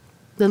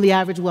than the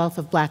average wealth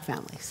of black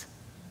families.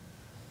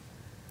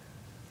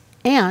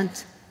 And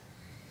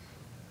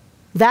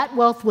that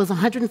wealth was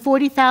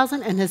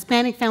 $140,000 and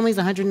Hispanic families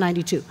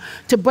 $192,000.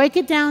 To break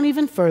it down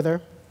even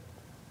further,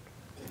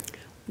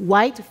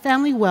 white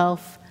family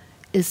wealth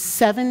is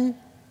 7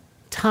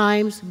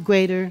 times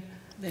greater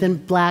than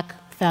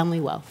black family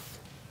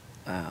wealth.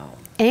 Wow.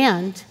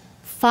 And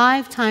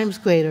 5 times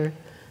greater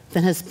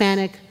than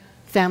Hispanic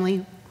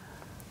family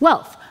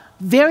wealth.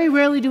 Very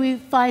rarely do we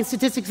find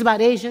statistics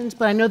about Asians,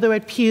 but I know they're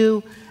at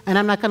Pew, and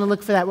I'm not going to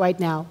look for that right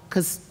now,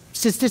 because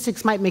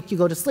statistics might make you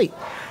go to sleep,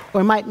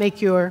 or might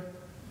make your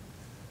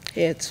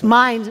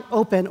mind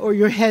open or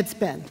your head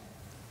spin.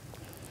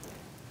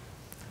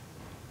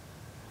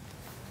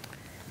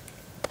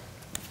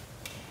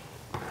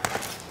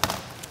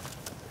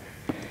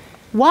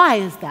 Why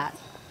is that?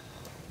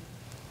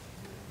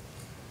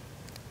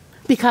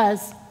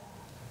 Because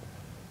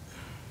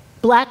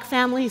black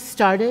families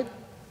started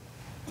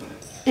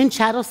in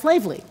chattel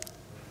slavery,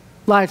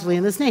 largely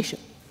in this nation.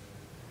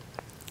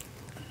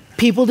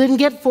 People didn't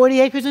get 40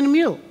 acres and a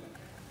mule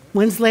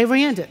when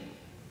slavery ended.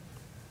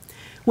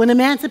 When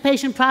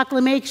Emancipation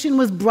Proclamation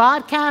was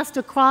broadcast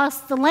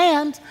across the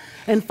land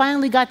and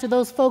finally got to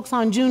those folks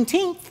on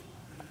Juneteenth,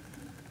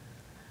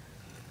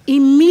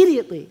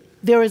 immediately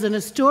there was an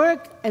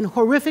historic and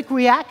horrific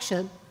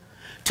reaction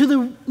to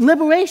the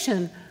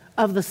liberation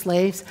of the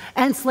slaves,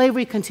 and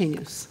slavery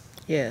continues.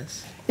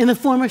 Yes. In the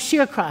form of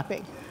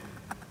sharecropping.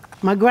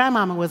 My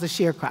grandmama was a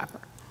sharecropper.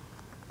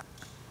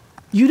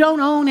 You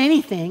don't own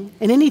anything,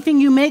 and anything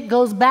you make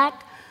goes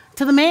back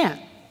to the man.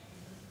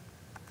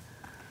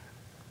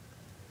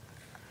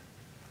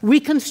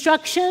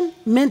 Reconstruction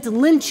meant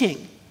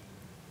lynching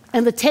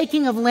and the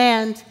taking of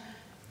land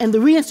and the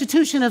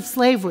reinstitution of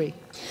slavery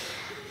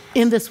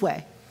in this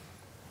way.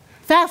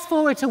 Fast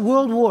forward to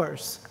world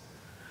wars,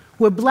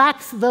 where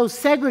blacks, though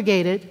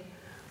segregated,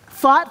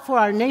 fought for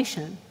our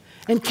nation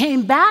and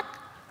came back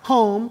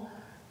home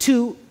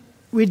to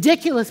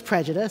ridiculous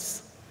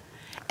prejudice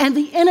and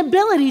the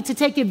inability to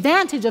take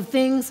advantage of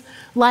things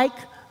like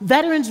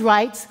veterans'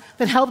 rights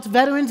that helped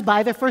veterans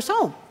buy their first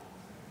home.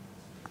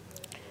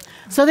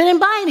 So they didn't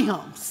buy any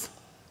homes.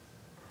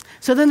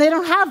 So then they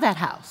don't have that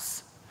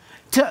house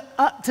to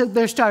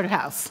their starter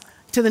house,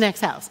 to the next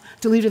house,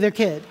 to leave to their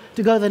kid,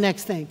 to go to the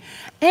next thing.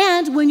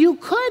 And when you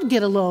could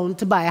get a loan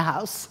to buy a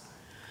house,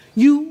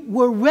 you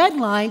were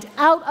redlined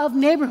out of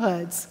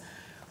neighborhoods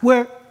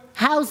where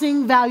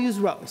housing values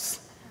rose.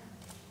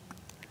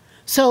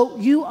 So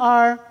you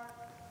are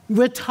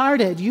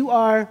retarded, you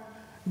are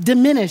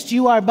diminished,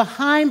 you are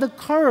behind the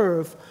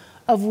curve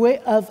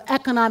of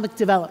economic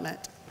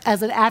development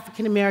as an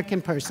African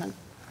American person.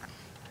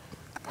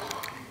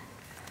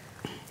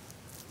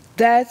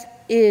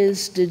 That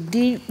is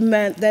the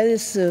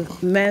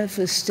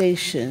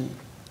manifestation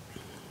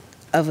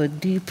of a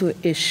deeper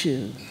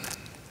issue.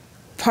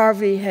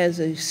 Poverty has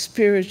a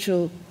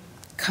spiritual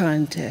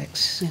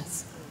context.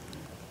 Yes.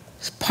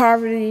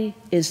 Poverty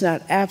is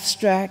not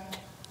abstract.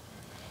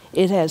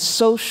 It has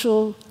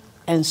social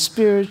and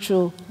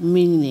spiritual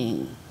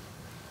meaning.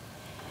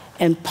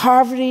 And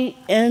poverty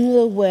in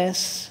the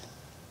West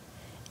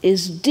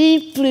is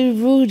deeply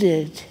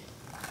rooted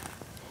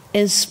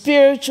in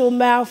spiritual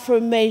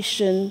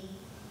malformation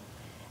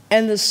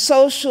and the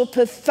social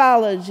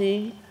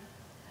pathology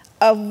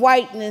of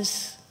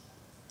whiteness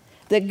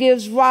that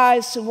gives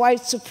rise to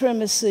white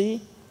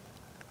supremacy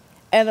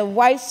and a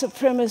white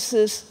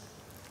supremacist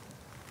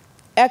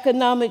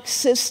economic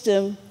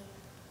system,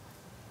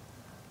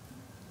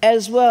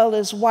 as well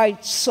as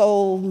white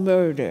soul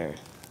murder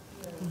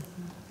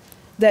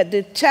that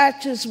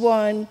detaches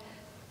one.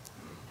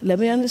 Let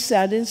me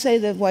understand, I didn't say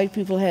that white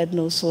people had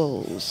no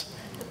souls.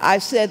 I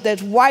said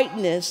that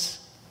whiteness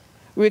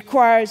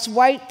requires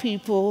white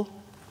people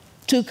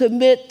to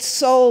commit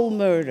soul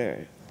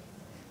murder,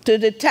 to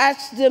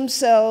detach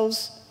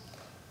themselves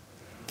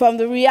from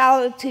the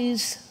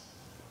realities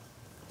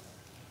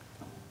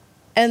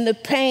and the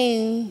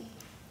pain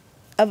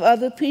of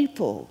other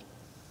people.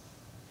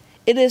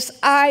 It is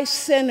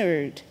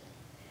I-centered.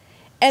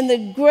 And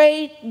the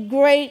great,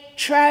 great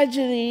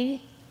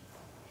tragedy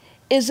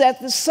is that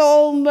the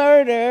soul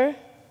murder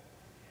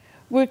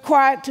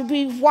required to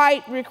be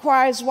white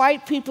requires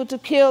white people to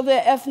kill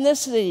their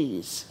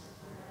ethnicities,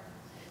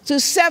 to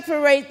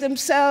separate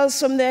themselves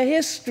from their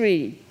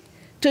history,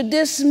 to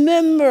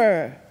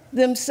dismember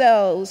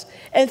themselves,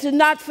 and to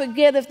not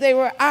forget if they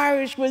were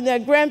Irish when their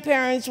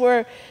grandparents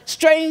were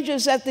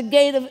strangers at the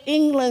gate of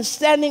England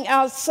standing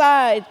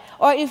outside,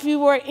 or if you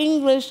were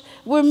English,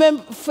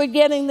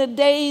 forgetting the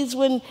days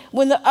when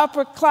the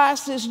upper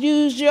classes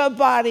used your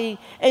body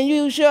and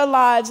used your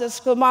lives as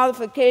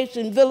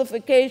commodification,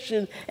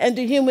 vilification, and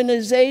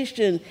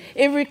dehumanization.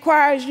 It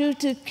requires you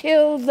to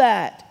kill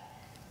that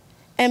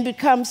and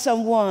become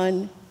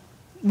someone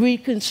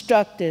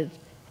reconstructed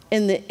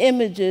in the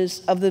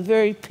images of the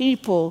very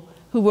people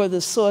who were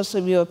the source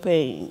of your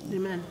pain.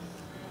 Amen.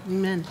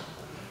 Amen.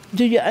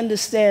 Do you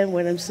understand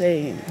what I'm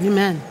saying?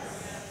 Amen.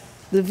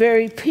 The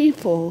very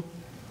people.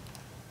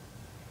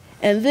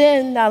 And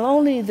then not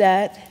only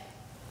that,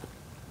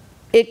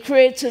 it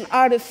creates an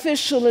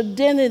artificial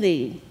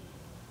identity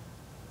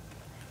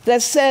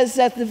that says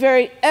that the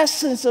very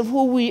essence of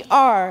who we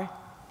are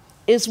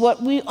is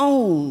what we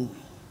own.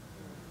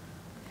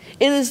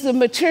 It is the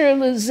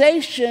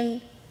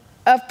materialization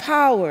of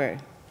power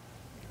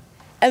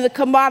and the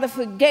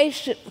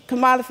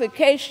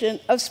commodification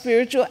of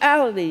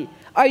spirituality.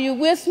 Are you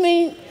with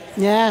me?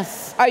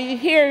 Yes. Are you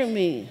hearing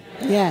me?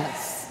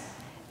 Yes.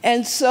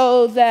 And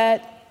so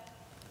that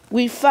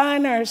we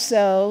find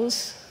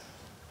ourselves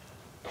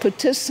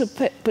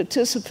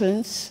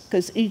participants,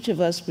 because each of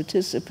us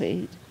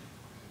participate,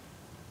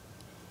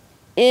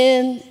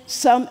 in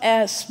some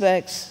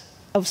aspects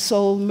of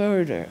soul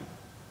murder,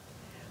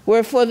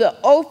 where for the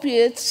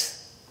opiates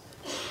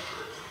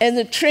and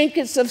the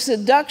trinkets of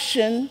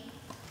seduction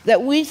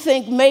that we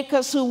think make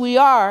us who we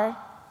are,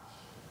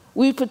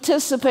 we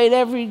participate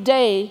every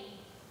day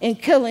in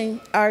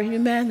killing our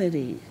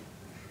humanity,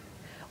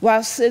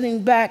 while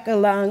sitting back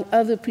allowing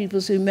other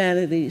people's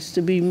humanities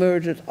to be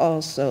murdered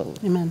also.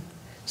 Amen.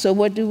 So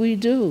what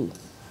do?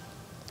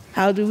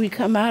 How do we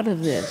come out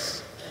of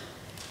this?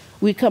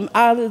 We come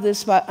out of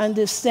this by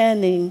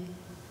understanding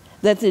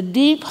that the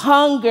deep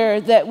hunger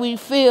that we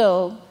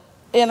feel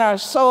in our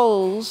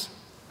souls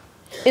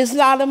is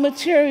not a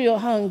material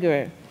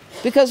hunger.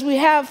 Because we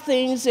have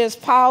things, there's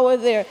power,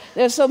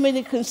 there's so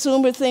many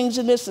consumer things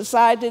in this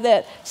society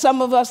that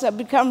some of us have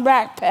become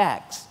rack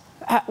packs.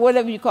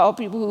 Whatever you call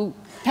people who...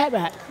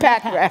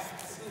 Pack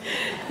rats.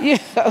 You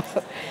know,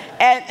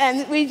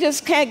 and we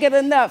just can't get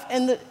enough.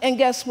 And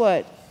guess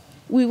what?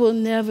 We will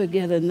never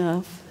get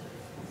enough,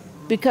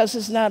 because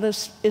it's not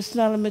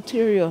a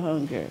material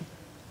hunger.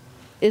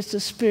 It's a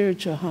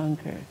spiritual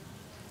hunger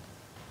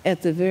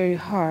at the very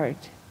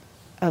heart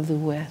of the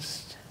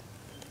West.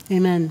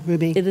 Amen,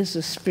 Ruby. It is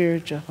a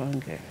spiritual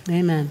hunger.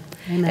 Amen.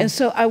 Amen. And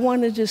so I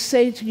want to just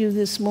say to you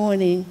this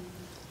morning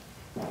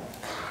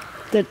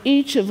that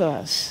each of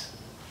us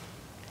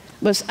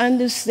must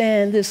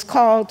understand this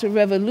call to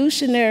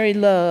revolutionary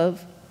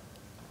love,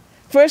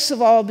 first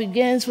of all,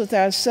 begins with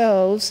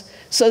ourselves,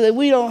 so that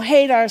we don't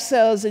hate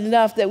ourselves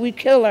enough that we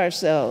kill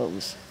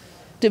ourselves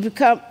to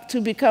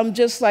become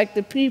just like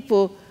the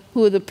people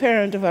who are the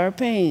parent of our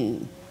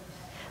pain.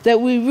 That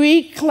we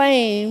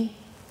reclaim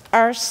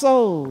our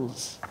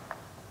souls.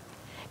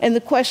 And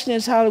the question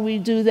is, how do we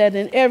do that?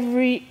 In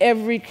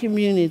every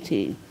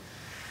community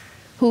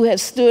who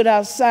has stood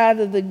outside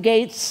of the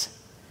gates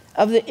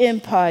of the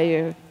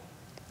empire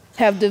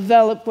have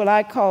developed what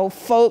I call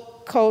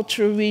folk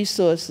culture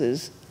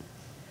resources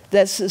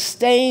that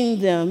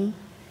sustain them,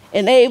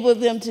 enable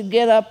them to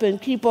get up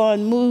and keep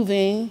on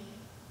moving,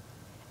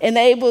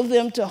 enable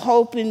them to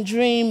hope and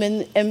dream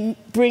and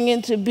bring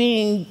into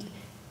being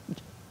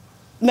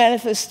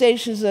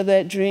manifestations of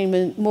that dream,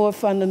 and more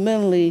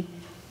fundamentally,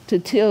 to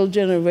till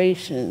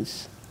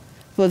generations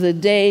for the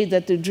day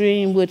that the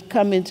dream would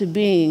come into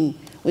being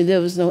when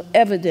there was no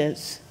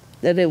evidence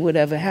that it would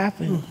ever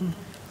happen. Mm-hmm.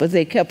 But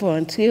they kept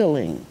on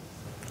tilling.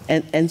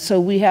 And so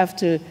we have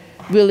to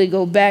really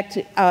go back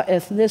to our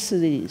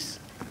ethnicities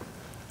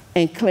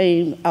and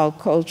claim our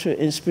culture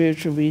and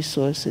spiritual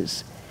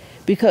resources.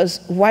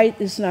 Because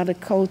white is not a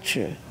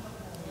culture.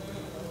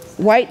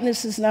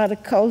 Whiteness is not a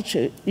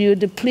culture. You're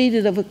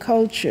depleted of a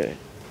culture.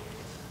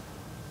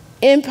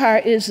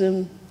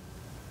 Empirism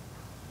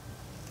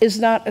is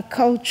not a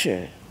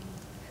culture.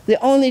 The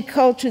only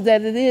culture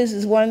that it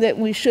is one that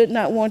we should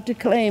not want to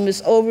claim.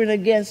 It's over and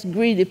against,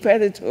 greedy,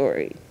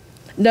 predatory,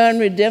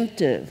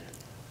 non-redemptive.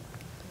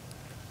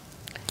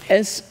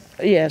 And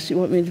yes, you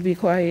want me to be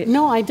quiet?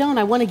 No, I don't.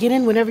 I want to get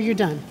in whenever you're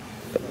done.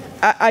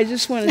 I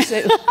just want to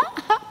say,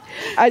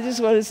 I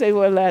just want to say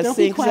one last Don't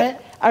thing. be quiet.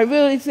 I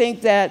really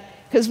think that,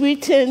 because we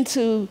tend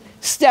to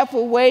step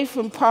away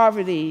from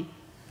poverty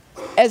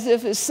as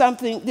if it's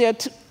something,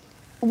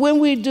 when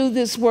we do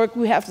this work,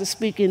 we have to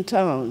speak in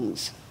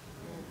tongues.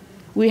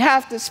 We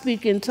have to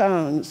speak in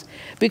tongues,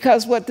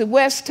 because what the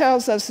West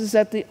tells us is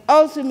that the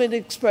ultimate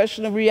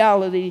expression of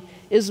reality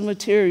is a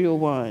material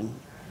one.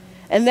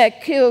 And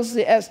that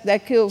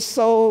kills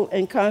soul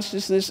and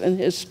consciousness and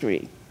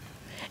history.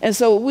 And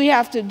so what we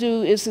have to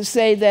do is to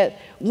say that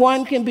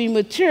one can be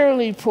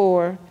materially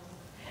poor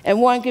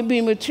and one can be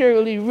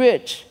materially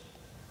rich,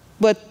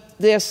 but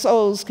their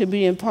souls can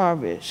be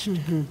impoverished.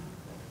 Mm-hmm.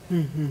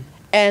 Mm-hmm.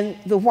 And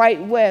the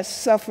white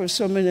West suffers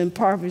from an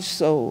impoverished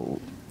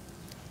soul.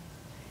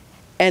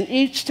 And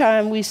each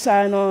time we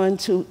sign on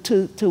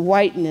to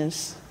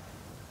whiteness,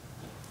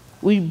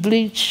 we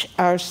bleach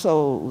our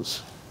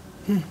souls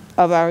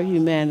of our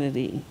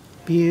humanity.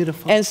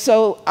 Beautiful. And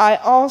so I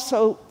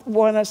also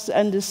want us to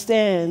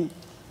understand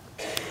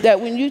that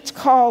when you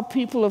call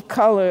people of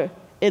color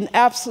in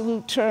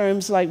absolute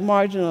terms like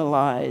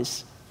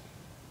marginalized,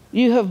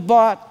 you have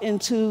bought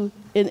into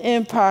an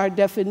empire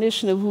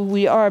definition of who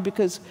we are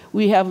because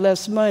we have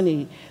less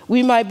money.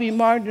 We might be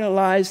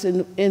marginalized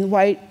in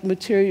white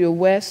material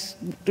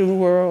Western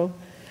world,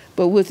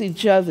 but with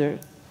each other,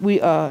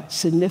 we are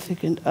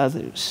significant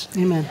others.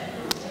 Amen.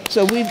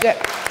 So we've got...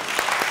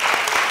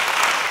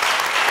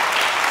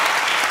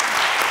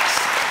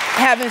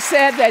 Having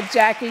said that,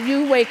 Jacqui,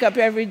 you wake up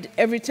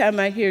every time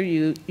I hear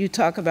you, you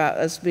talk about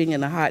us being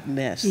in a hot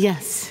mess.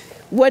 Yes.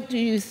 What do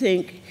you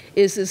think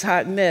is this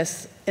hot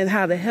mess, and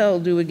how the hell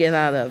do we get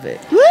out of it?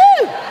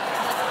 Woo!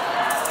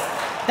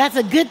 That's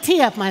a good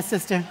tee up, my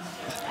sister.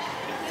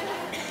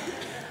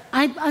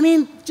 I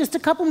mean, just a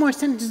couple more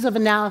sentences of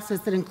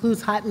analysis that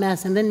includes hot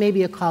mess and then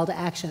maybe a call to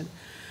action.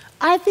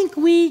 I think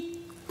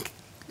we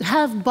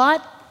have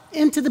bought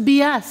into the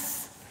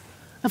BS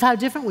of how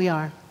different we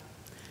are.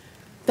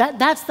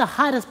 That's the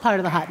hottest part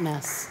of the hot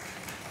mess.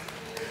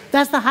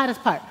 That's the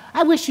hottest part.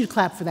 I wish you'd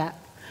clap for that.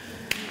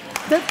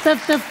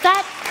 The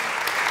fact,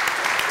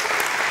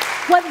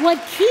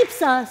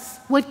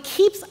 what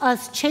keeps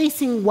us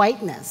chasing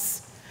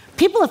whiteness,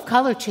 people of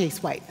color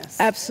chase whiteness.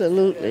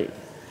 Absolutely.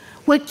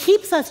 What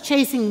keeps us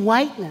chasing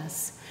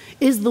whiteness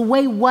is the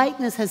way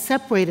whiteness has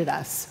separated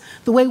us,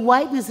 the way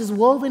whiteness is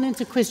woven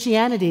into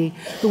Christianity,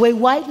 the way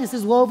whiteness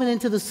is woven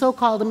into the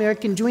so-called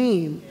American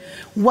dream.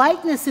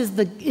 Whiteness is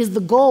the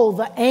goal,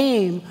 the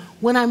aim,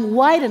 when I'm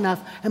white enough.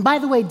 And by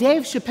the way,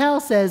 Dave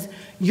Chappelle says,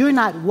 you're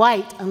not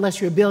white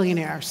unless you're a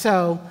billionaire.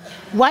 So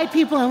white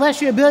people,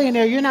 unless you're a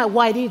billionaire, you're not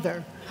white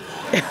either.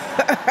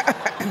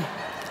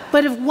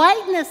 But if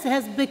whiteness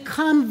has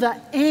become the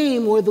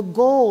aim or the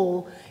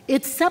goal,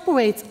 it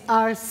separates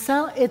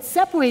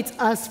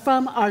us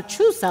from our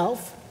true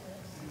self,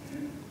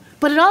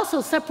 but it also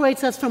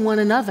separates us from one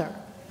another,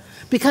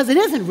 because it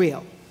isn't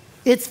real.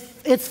 It's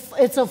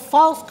a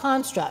false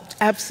construct.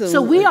 Absolutely.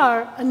 So we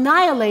are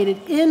annihilated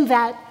in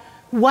that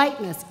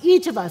whiteness.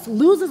 Each of us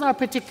loses our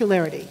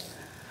particularity.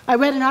 I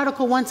read an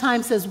article one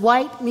time says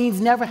white means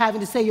never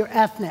having to say you're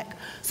ethnic.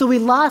 So we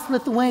lost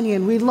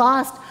Lithuanian, we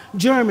lost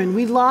German,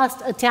 we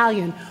lost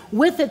Italian.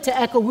 With it, to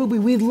echo Ruby,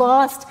 we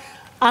lost,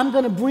 I'm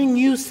going to bring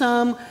you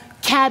some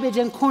cabbage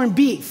and corned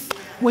beef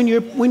when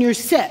you're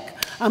sick.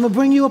 I'm going to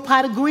bring you a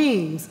pot of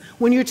greens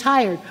when you're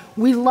tired.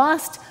 We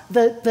lost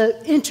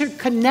the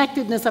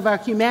interconnectedness of our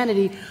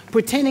humanity,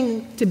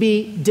 pretending to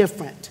be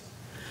different.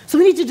 So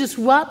we need to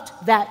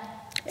disrupt that.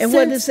 And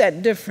what is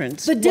that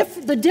difference? The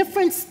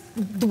difference,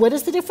 what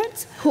is the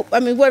difference?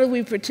 I mean, what are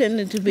we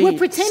pretending to be? We're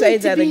pretending Say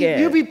to that be,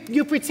 again.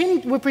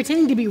 We're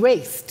pretending to be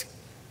raced.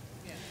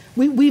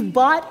 We've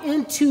bought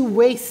into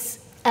race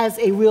as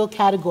a real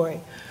category.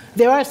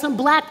 There are some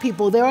black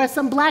people. There are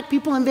some black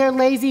people and they're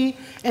lazy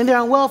and they're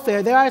on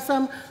welfare. There are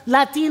some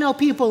Latino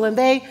people and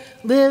they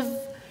live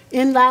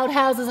in loud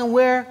houses and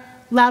wear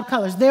loud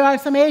colors. There are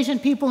some Asian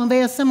people and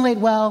they assimilate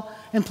well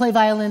and play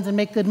violins and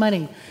make good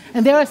money.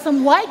 And there are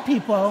some white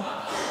people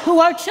who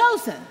are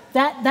chosen.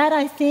 That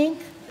I think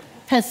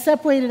has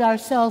separated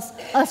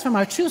us from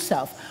our true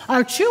self.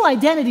 Our true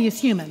identity is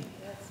human.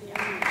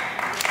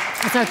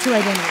 It's our true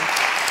identity.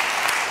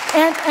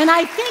 And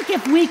I think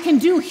if we can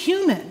do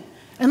human,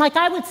 and like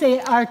I would say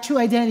our true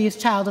identity is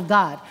child of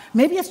God.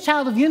 Maybe it's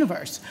child of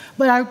universe,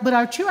 but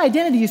our true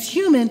identity is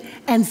human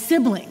and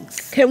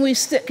siblings. Can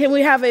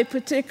we have a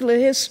particular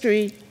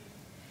history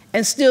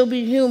and still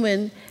be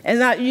human and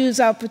not use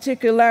our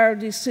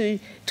particularities to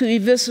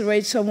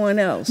eviscerate someone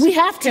else? We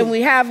have to. Can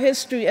we have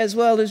history as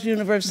well as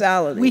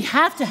universality? We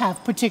have to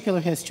have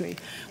particular history.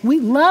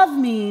 Love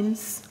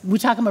means, we're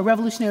talking about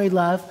revolutionary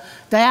love.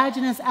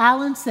 Diogenes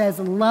Allen says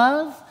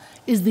love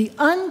is the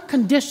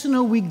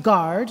unconditional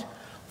regard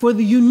for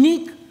the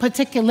unique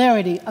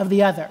particularity of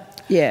the other.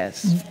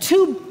 Yes.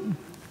 Two,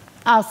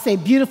 I'll say,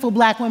 beautiful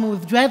black women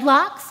with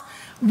dreadlocks.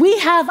 We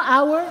have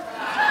our,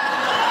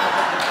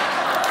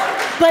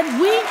 but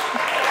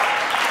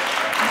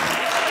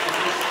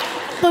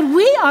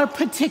we are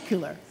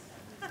particular,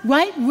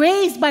 right?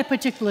 Raised by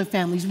particular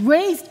families,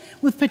 raised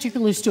with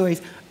particular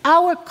stories.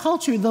 Our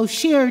culture, though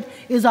shared,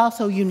 is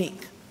also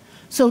unique.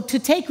 So to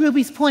take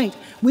Ruby's point,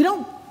 we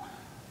don't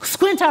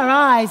squint our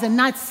eyes and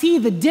not see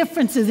the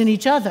differences in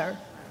each other.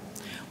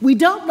 We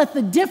don't let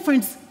the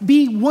difference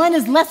be one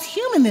is less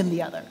human than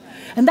the other.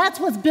 And that's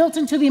what's built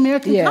into the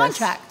American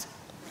contract.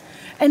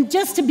 And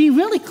just to be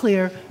really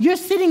clear, you're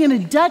sitting in a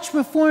Dutch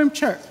Reformed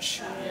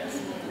church.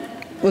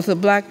 With a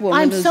black woman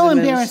I'm as so the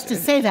embarrassed minister.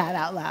 to say that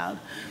out loud,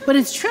 but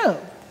it's true.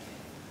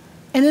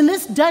 And in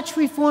this Dutch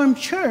Reformed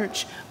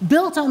church,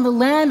 built on the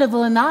land of the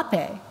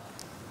Lenape,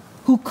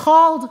 who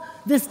called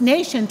this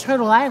nation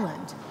Turtle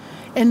Island,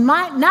 and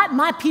not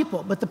my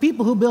people, but the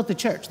people who built the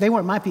church. They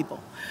weren't my people.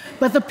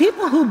 But the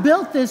people who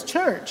built this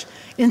church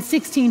in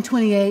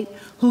 1628,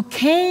 who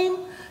came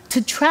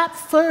to trap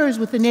furs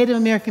with the Native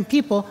American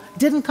people,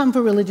 didn't come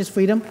for religious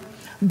freedom,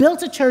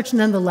 built a church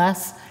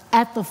nonetheless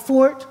at the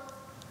fort,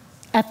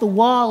 at the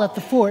wall at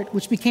the fort,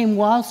 which became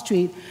Wall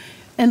Street.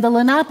 And the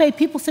Lenape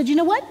people said, you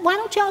know what? Why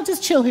don't y'all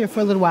just chill here for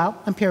a little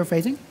while? I'm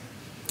paraphrasing.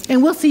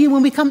 And we'll see you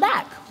when we come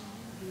back.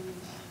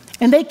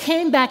 And they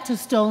came back to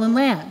stolen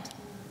land.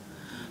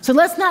 So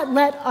let's not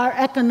let our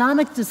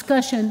economic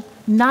discussion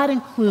not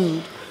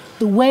include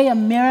the way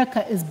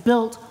America is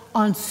built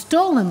on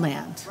stolen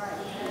land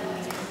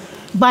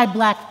by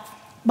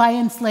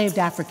enslaved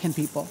African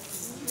people.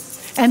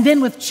 And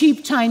then with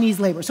cheap Chinese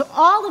labor. So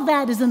all of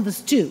that is in the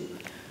stew.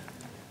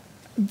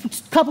 A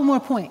couple more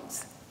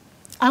points.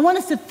 I want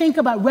us to think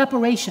about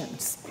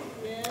reparations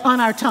on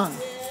our tongue.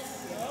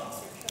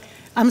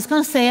 I'm just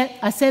going to say it.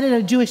 I said it at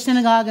a Jewish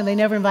synagogue and they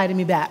never invited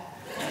me back.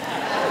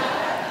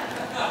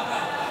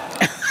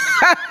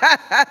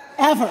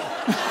 Ever.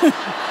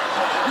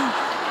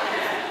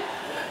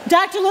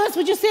 Dr. Lewis,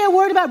 would you say a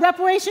word about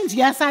reparations?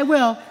 Yes, I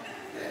will.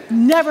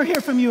 Never hear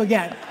from you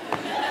again.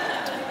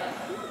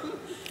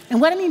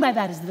 And what I mean by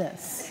that is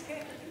this.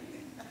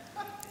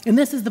 And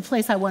this is the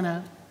place I want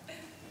to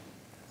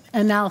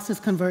analysis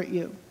convert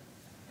you.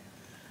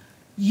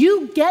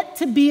 You get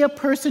to be a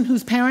person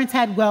whose parents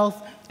had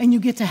wealth and you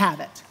get to have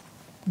it.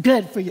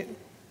 Good for you.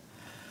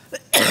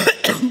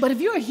 But if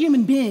you're a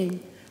human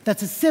being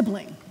that's a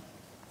sibling,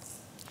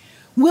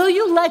 will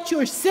you let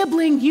your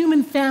sibling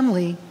human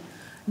family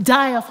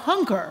die of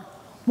hunger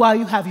while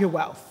you have your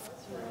wealth?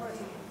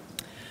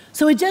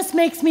 So it just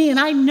makes me, and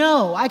I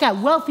know I got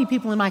wealthy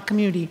people in my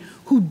community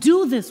who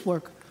do this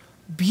work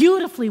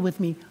beautifully with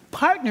me,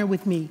 partner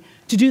with me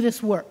to do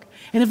this work.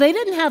 And if they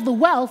didn't have the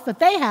wealth that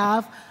they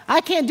have,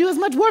 I can't do as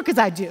much work as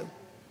I do.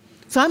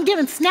 So I'm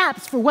giving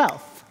snaps for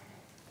wealth.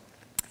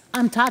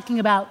 I'm talking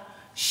about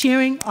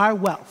sharing our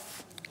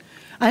wealth.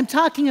 I'm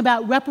talking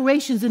about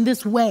reparations in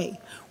this way.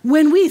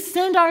 When we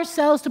send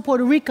ourselves to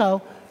Puerto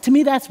Rico, to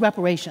me that's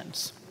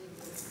reparations.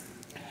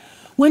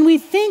 When we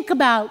think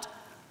about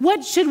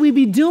what should we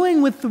be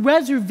doing with the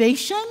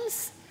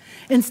reservations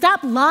and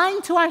stop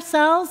lying to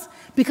ourselves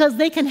because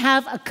they can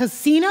have a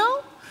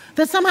casino,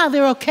 that somehow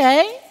they're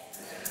okay.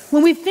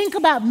 When we think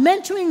about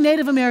mentoring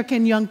Native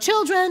American young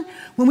children,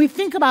 when we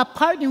think about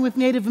partnering with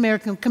Native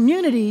American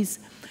communities,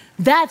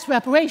 that's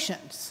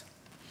reparations.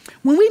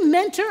 When we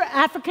mentor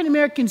African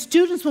American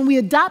students, when we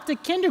adopt a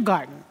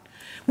kindergarten,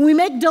 when we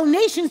make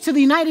donations to the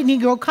United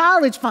Negro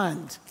College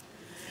Fund,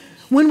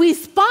 when we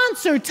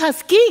sponsor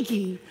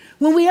Tuskegee,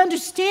 when we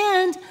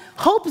understand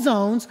hope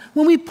zones,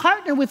 when we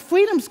partner with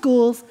freedom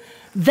schools,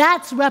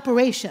 that's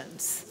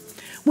reparations.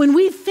 When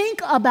we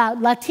think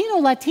about Latino,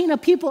 Latina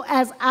people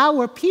as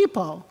our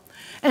people,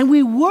 and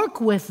we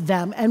work with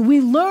them and we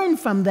learn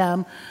from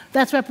them,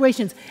 that's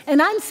reparations.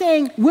 And I'm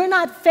saying we're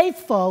not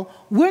faithful,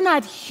 we're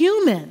not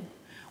human,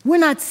 we're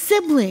not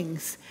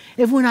siblings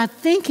if we're not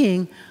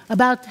thinking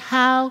about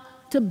how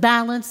to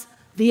balance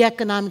the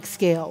economic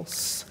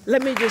scales.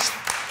 Let me push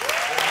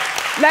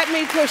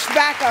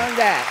back on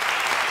that.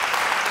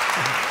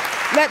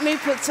 Let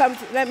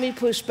me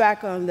push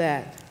back on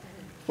that.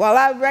 While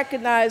I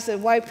recognize that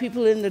white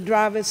people in the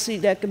driver's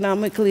seat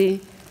economically,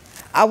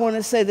 I want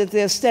to say that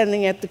they're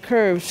standing at the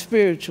curve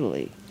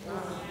spiritually.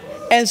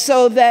 And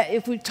so that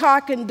if we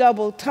talk in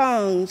double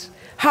tongues,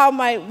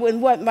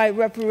 what might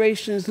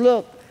reparations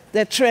look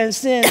that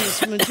transcend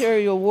this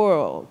material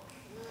world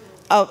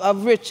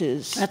of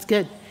riches? That's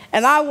good.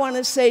 And I want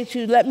to say to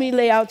you, let me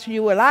lay out to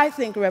you what I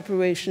think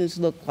reparations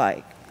look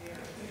like.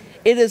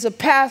 It is a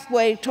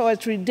pathway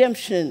towards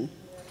redemption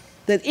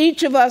that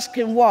each of us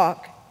can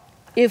walk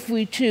if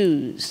we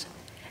choose.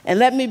 And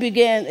let me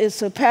begin,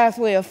 it's a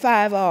pathway of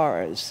 5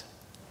 R's.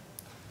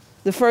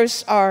 The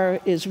first R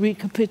is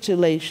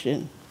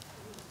recapitulation.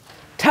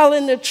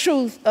 Telling the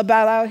truth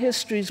about our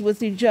histories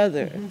with each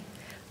other. Mm-hmm.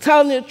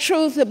 Telling the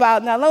truth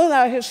about not only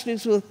our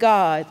histories with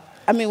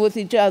with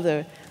each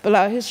other, but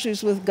our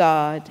histories with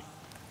God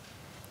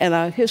and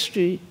our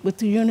history with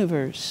the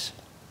universe.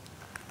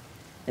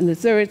 And the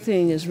third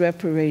thing is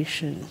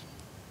reparation.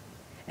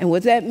 And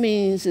what that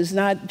means is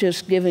not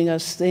just giving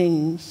us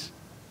things,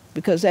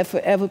 because that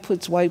forever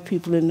puts white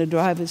people in the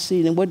driver's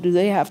seat. And what do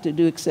they have to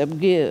do except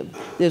give?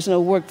 There's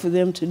no work for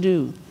them to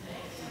do.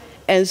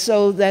 And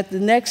so that the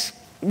next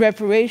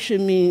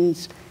reparation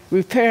means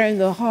repairing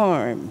the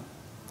harm,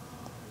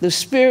 the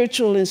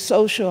spiritual and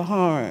social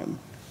harm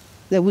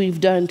that we've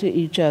done to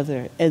each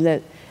other and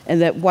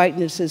that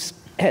whiteness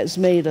has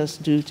made us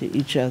do to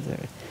each other.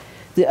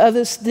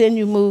 Then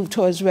you move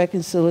towards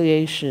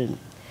reconciliation.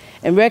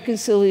 And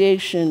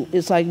reconciliation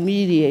is like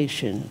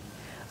mediation.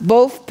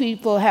 Both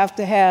people have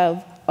to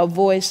have a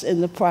voice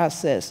in the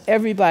process.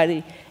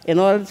 Everybody, in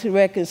order to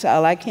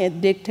reconcile, I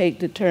can't dictate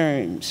the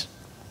terms.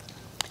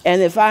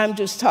 And if I'm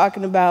just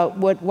talking about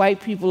what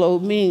white people owe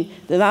me,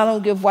 then I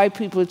don't give white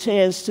people a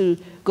chance to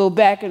go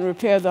back and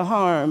repair the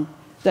harm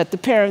that the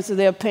parents of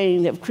their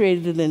pain have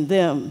created in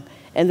them,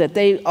 and that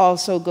they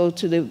also go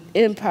to the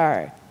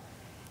empire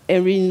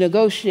and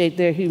renegotiate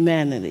their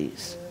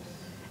humanities.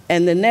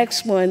 And the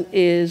next one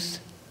is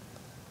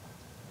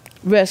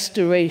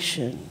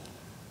restoration.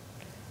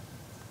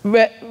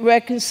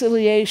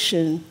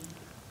 Reconciliation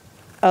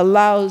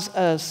allows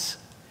us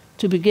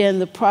to begin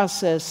the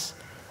process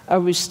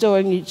of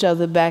restoring each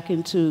other back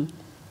into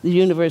the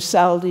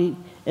universality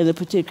and the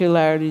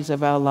particularities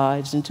of our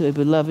lives, into a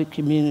beloved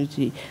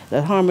community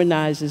that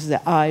harmonizes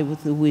the I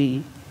with the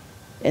we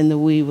and the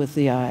we with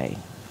the I.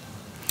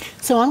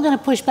 So I'm going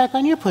to push back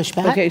on your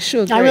pushback. Okay,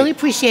 sure, great. I really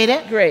appreciate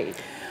it. Great.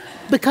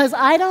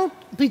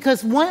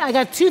 Because one, I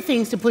got two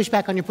things to push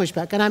back on your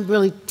pushback, and I'm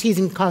really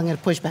teasing calling it a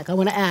pushback. I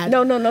want to add.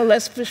 No,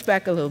 let's push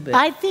back a little bit.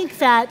 I think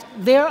that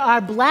there are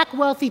black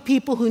wealthy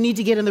people who need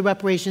to get in the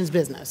reparations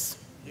business.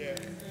 Yeah.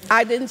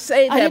 I didn't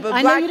say that,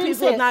 but black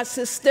people are not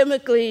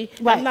systemically,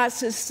 right.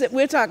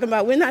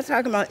 We're not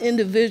talking about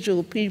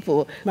individual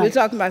people. Right. We're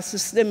talking about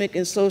systemic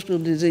and social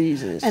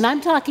diseases. And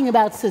I'm talking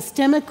about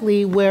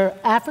systemically where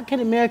African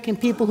American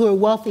people who are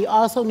wealthy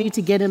also need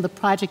to get in the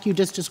project you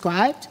just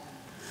described.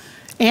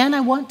 And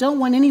I don't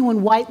want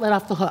anyone white let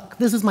off the hook.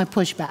 This is my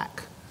pushback.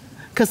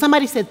 Because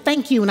somebody said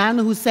thank you, and I don't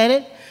know who said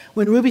it.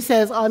 When Ruby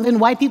says, oh, and then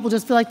white people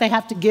just feel like they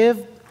have to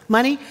give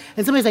money,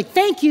 and somebody's like,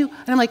 thank you,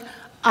 and I'm like,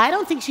 I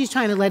don't think she's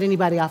trying to let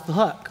anybody off the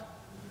hook.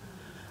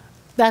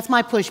 That's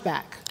my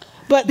pushback.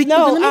 But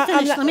no,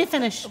 let me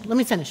finish. Let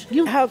me finish,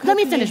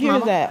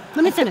 Mama.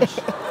 Let me finish.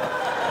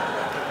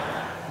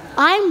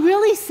 I'm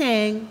really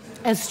saying,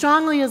 as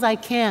strongly as I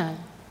can,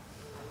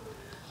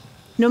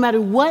 no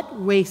matter what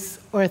race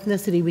or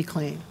ethnicity we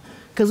claim,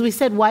 because we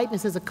said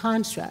whiteness is a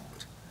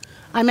construct,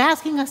 I'm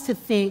asking us to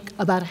think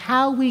about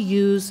how we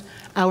use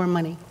our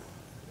money,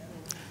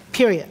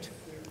 period.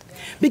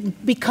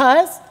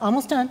 Because,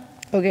 almost done.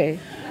 Okay.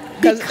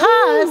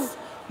 Because,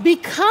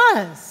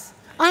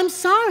 I'm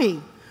sorry,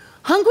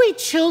 hungry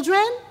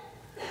children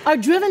are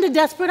driven to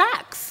desperate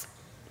acts.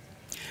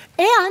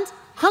 And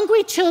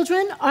hungry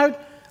children are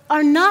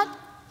not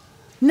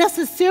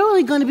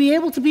necessarily going to be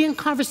able to be in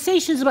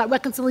conversations about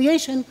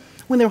reconciliation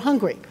when they're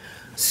hungry.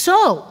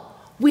 So,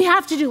 we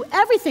have to do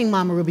everything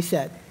Mama Ruby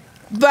said.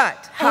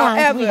 But,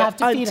 however,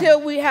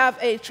 until we have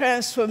a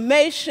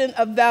transformation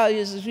of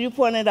values, as you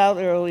pointed out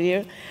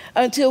earlier,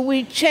 until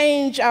we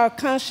change our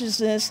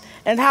consciousness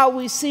and how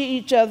we see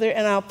each other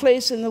and our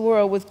place in the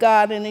world with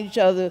God and each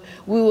other,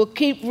 we will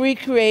keep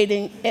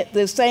recreating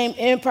the same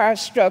empire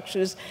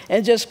structures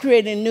and just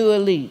creating new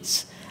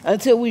elites.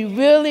 Until we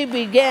really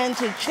begin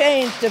to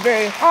change the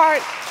very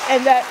heart,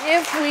 and that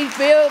if we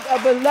build a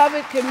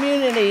beloved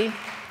community,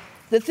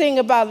 the thing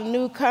about a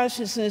new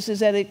consciousness is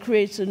that it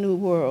creates a new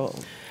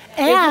world.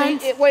 And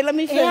wait, let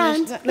me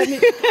finish.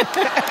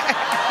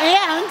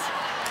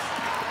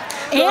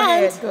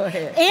 Go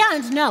ahead.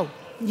 And no,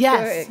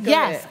 yes, go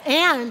ahead.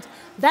 And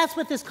that's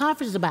what this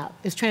conference is about,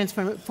 is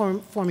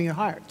transforming your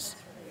hearts.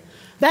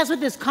 That's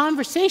what this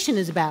conversation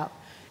is about,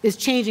 is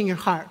changing your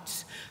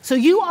hearts. So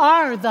you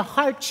are the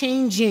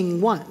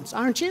heart-changing ones,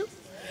 aren't you?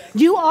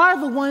 You are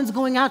the ones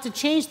going out to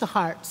change the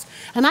hearts.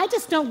 And I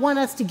just don't want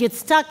us to get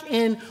stuck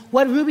in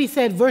what Ruby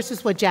said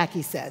versus what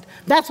Jacqui said.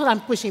 That's what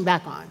I'm pushing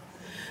back on.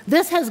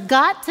 This has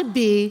got to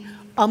be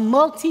a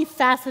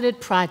multifaceted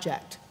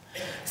project.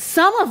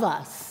 Some of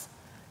us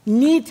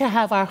need to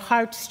have our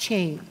hearts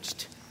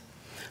changed.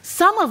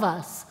 Some of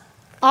us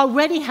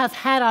already have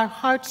had our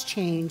hearts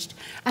changed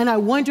and are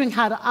wondering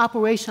how to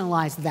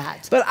operationalize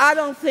that. But I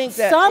don't think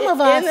that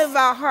any of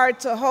our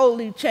hearts are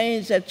wholly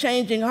changed, that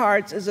changing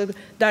hearts is a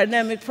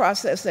dynamic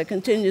process that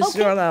continues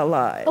throughout our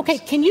lives. Okay,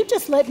 can you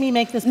just let me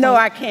make this point? No,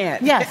 I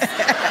can't. Yes.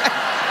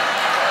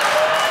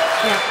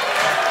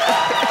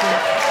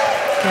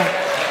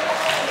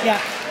 Yeah.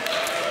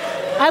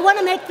 I want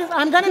to make this,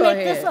 I'm going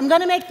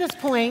to make this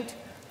point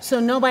so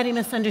nobody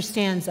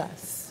misunderstands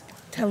us.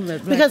 Tell them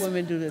that black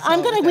women do this all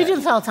the time. We do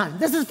this all the time.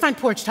 This is front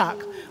porch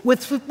talk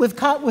with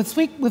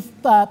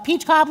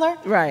peach cobbler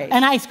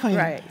and ice cream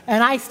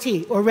and iced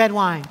tea or red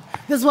wine.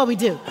 This is what we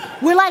do.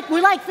 We're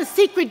like the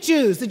secret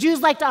Jews. The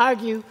Jews like to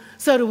argue,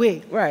 so do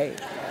we. Right.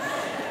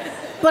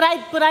 But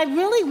I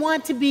really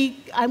want to be,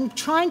 I'm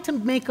trying to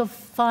make a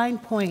fine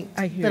point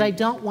that I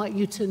don't want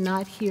you to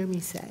not hear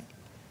me say.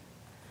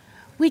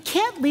 we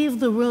can't leave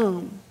the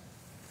room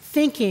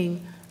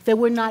thinking that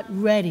we're not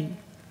ready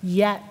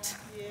yet.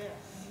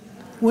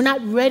 We're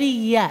not ready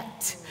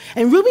yet.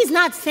 And Ruby's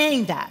not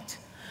saying that,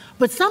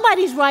 but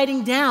somebody's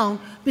writing down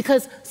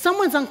because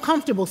someone's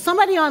uncomfortable.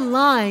 Somebody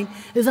online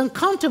is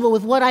uncomfortable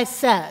with what I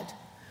said.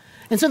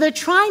 And so they're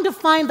trying to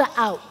find the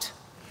out.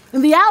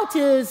 And the out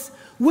is,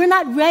 we're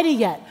not ready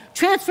yet.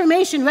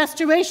 Transformation,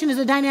 restoration is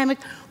a dynamic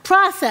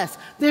process.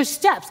 There's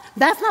steps.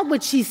 That's not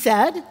what she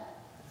said,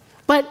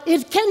 but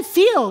it can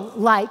feel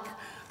like,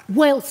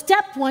 well,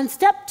 step 1,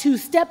 step 2,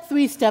 step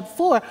 3, step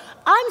 4.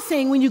 I'm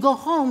saying when you go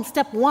home,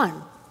 step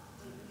 1.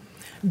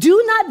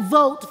 Do not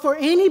vote for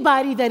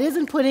anybody that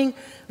isn't putting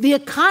the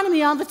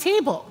economy on the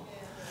table.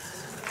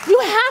 You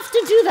have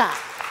to do that.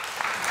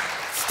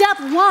 Step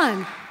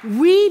 1,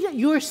 read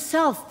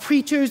yourself,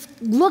 preachers.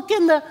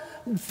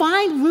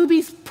 Find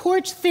Ruby's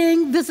porch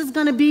thing. This is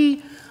going to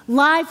be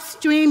live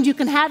streamed. You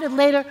can have it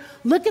later.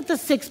 Look at the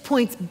 6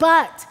 points,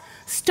 but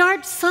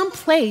start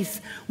someplace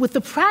with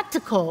the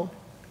practical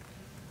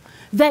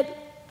that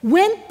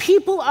when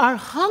people are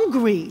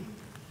hungry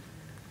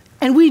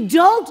and we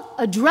don't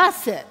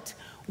address it,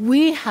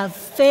 we have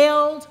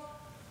failed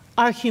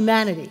our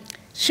humanity.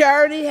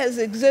 Charity has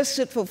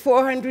existed for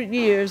 400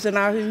 years and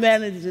our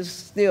humanity has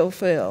still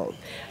failed.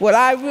 What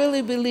I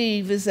really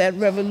believe is that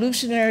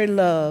revolutionary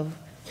love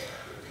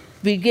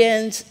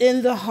begins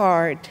in the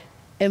heart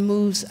and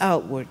moves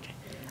outward.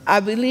 I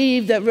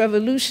believe that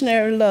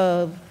revolutionary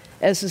love,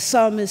 as the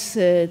psalmist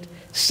said,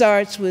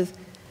 starts with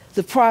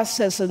the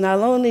process of not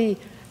only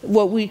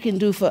what we can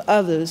do for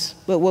others,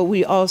 but what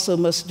we also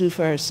must do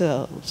for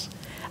ourselves.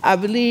 I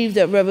believe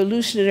that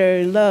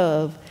revolutionary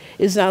love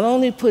is not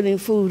only putting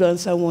food on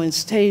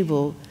someone's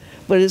table,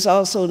 but it's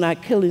also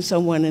not killing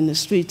someone in the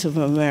streets of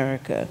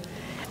America.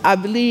 I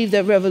believe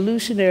that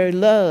revolutionary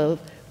love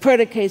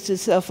predicates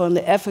itself on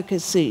the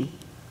efficacy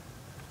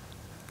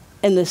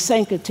and the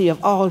sanctity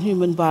of all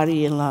human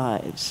body and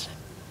lives.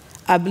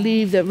 I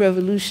believe that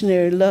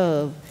revolutionary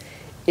love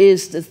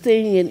is the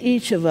thing in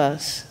each of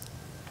us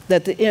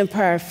that the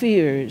empire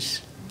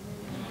fears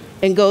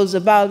and goes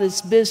about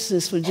its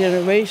business for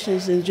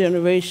generations and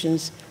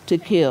generations to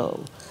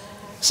kill.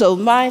 So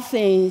my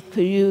thing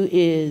for you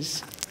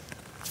is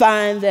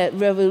find that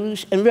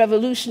revolution, and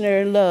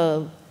revolutionary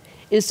love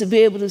is to be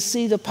able to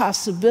see the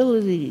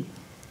possibility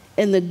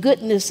and the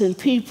goodness in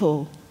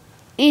people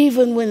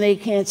even when they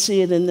can't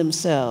see it in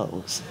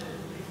themselves.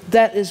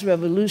 That is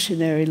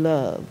revolutionary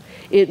love.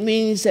 It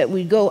means that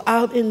we go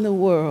out in the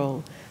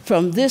world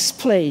from this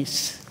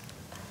place,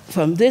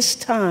 from this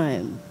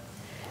time,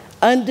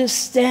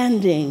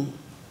 understanding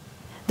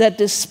that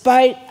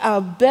despite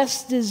our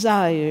best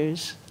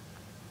desires,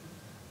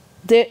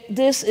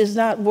 this is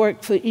not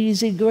work for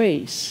easy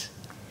grace.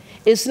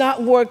 It's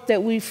not work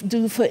that we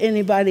do for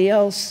anybody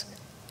else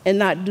and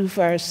not do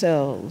for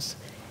ourselves.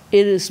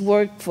 It is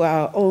work for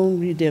our own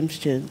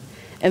redemption.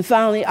 And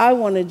finally, I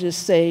want to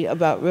just say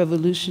about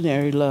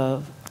revolutionary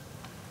love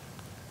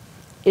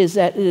is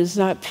that it is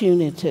not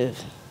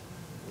punitive.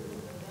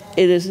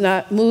 It is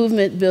not,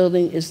 movement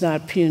building is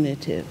not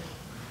punitive.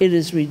 It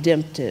is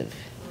redemptive.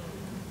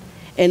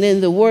 And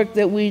in the work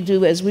that we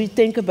do, as we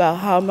think about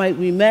how might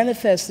we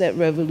manifest that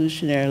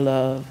revolutionary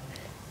love,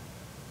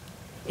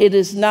 it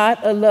is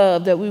not a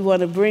love that we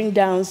want to bring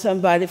down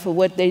somebody for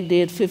what they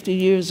did 50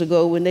 years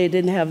ago when they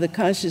didn't have the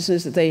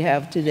consciousness that they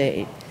have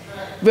today.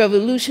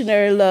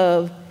 Revolutionary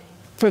love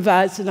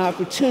provides an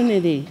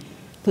opportunity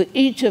for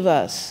each of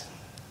us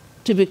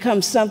to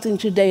become something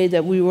today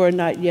that we were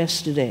not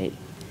yesterday.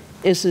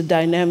 It's a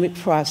dynamic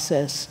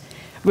process.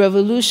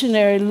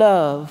 Revolutionary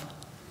love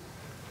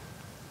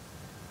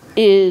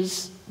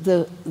is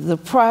the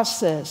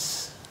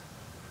process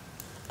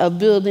of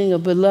building a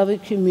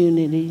beloved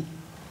community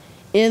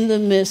in the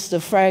midst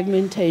of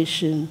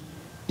fragmentation,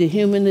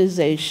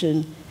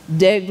 dehumanization,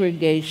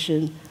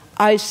 degradation,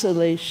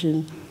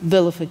 isolation,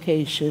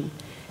 vilification.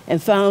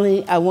 And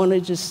finally, I want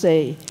to just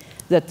say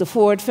that the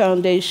Ford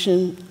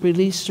Foundation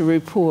released a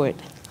report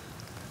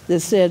that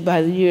said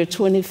by the year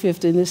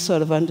 2050, and this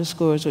sort of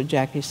underscores what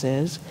Jacqui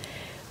says,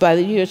 by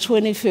the year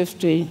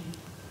 2050,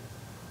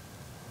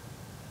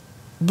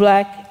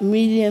 Black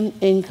median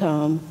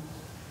income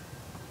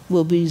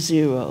will be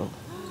 0.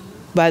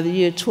 By the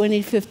year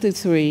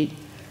 2053,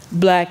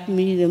 Black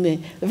median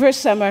income. The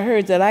first time I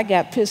heard that, I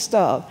got pissed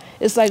off.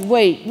 It's like,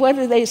 wait, what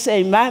do they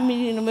say? My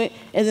median income?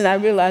 And then I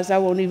realized I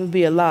won't even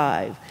be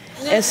alive.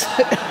 And so,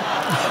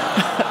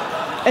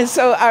 and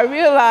so I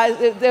realized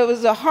that there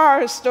was a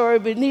horror story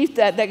beneath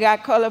that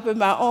got caught up in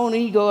my own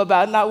ego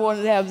about not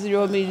wanting to have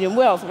 0 median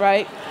wealth,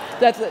 right?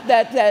 That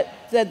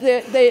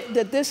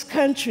this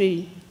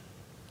country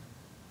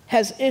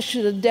has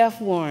issued a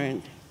death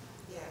warrant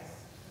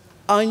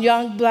on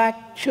young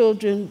Black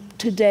children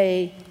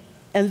today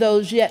and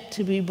those yet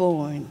to be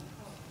born.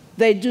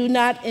 They do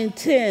not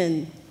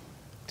intend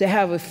to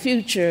have a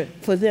future,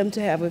 for them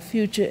to have a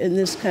future in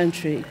this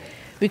country,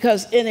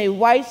 because in a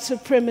white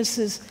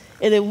supremacist,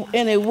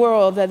 in a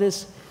world that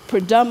is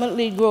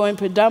predominantly growing,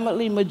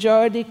 predominantly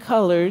majority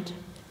colored,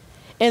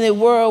 in a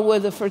world where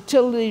the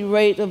fertility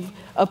rate of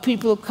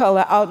people of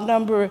color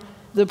outnumber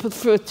the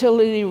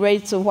fertility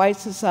rates of white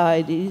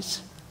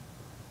societies,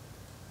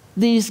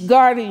 these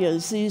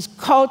guardians, these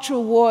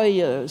cultural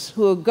warriors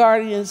who are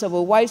guardians of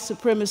a white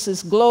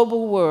supremacist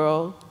global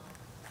world,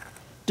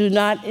 do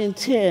not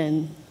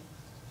intend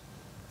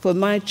for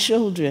my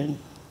children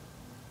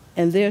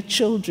and their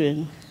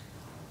children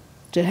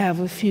to have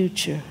a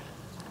future,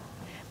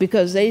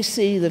 because they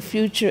see the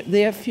future,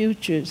 their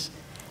futures,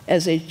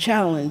 as a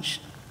challenge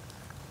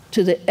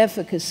to the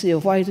efficacy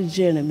of white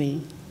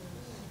hegemony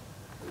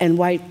and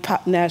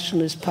white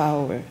nationalist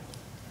power.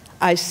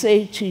 I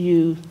say to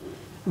you,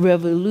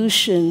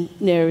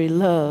 revolutionary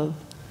love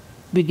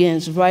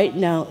begins right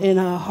now in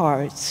our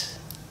hearts.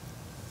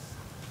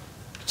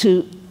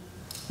 To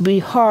be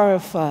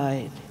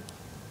horrified,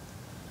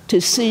 to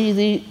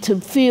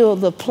feel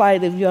the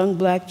plight of young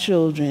black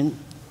children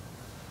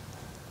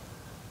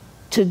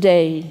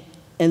today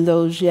and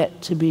those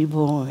yet to be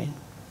born.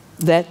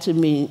 That to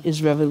me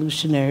is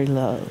revolutionary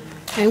love.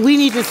 And we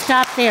need to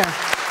stop there.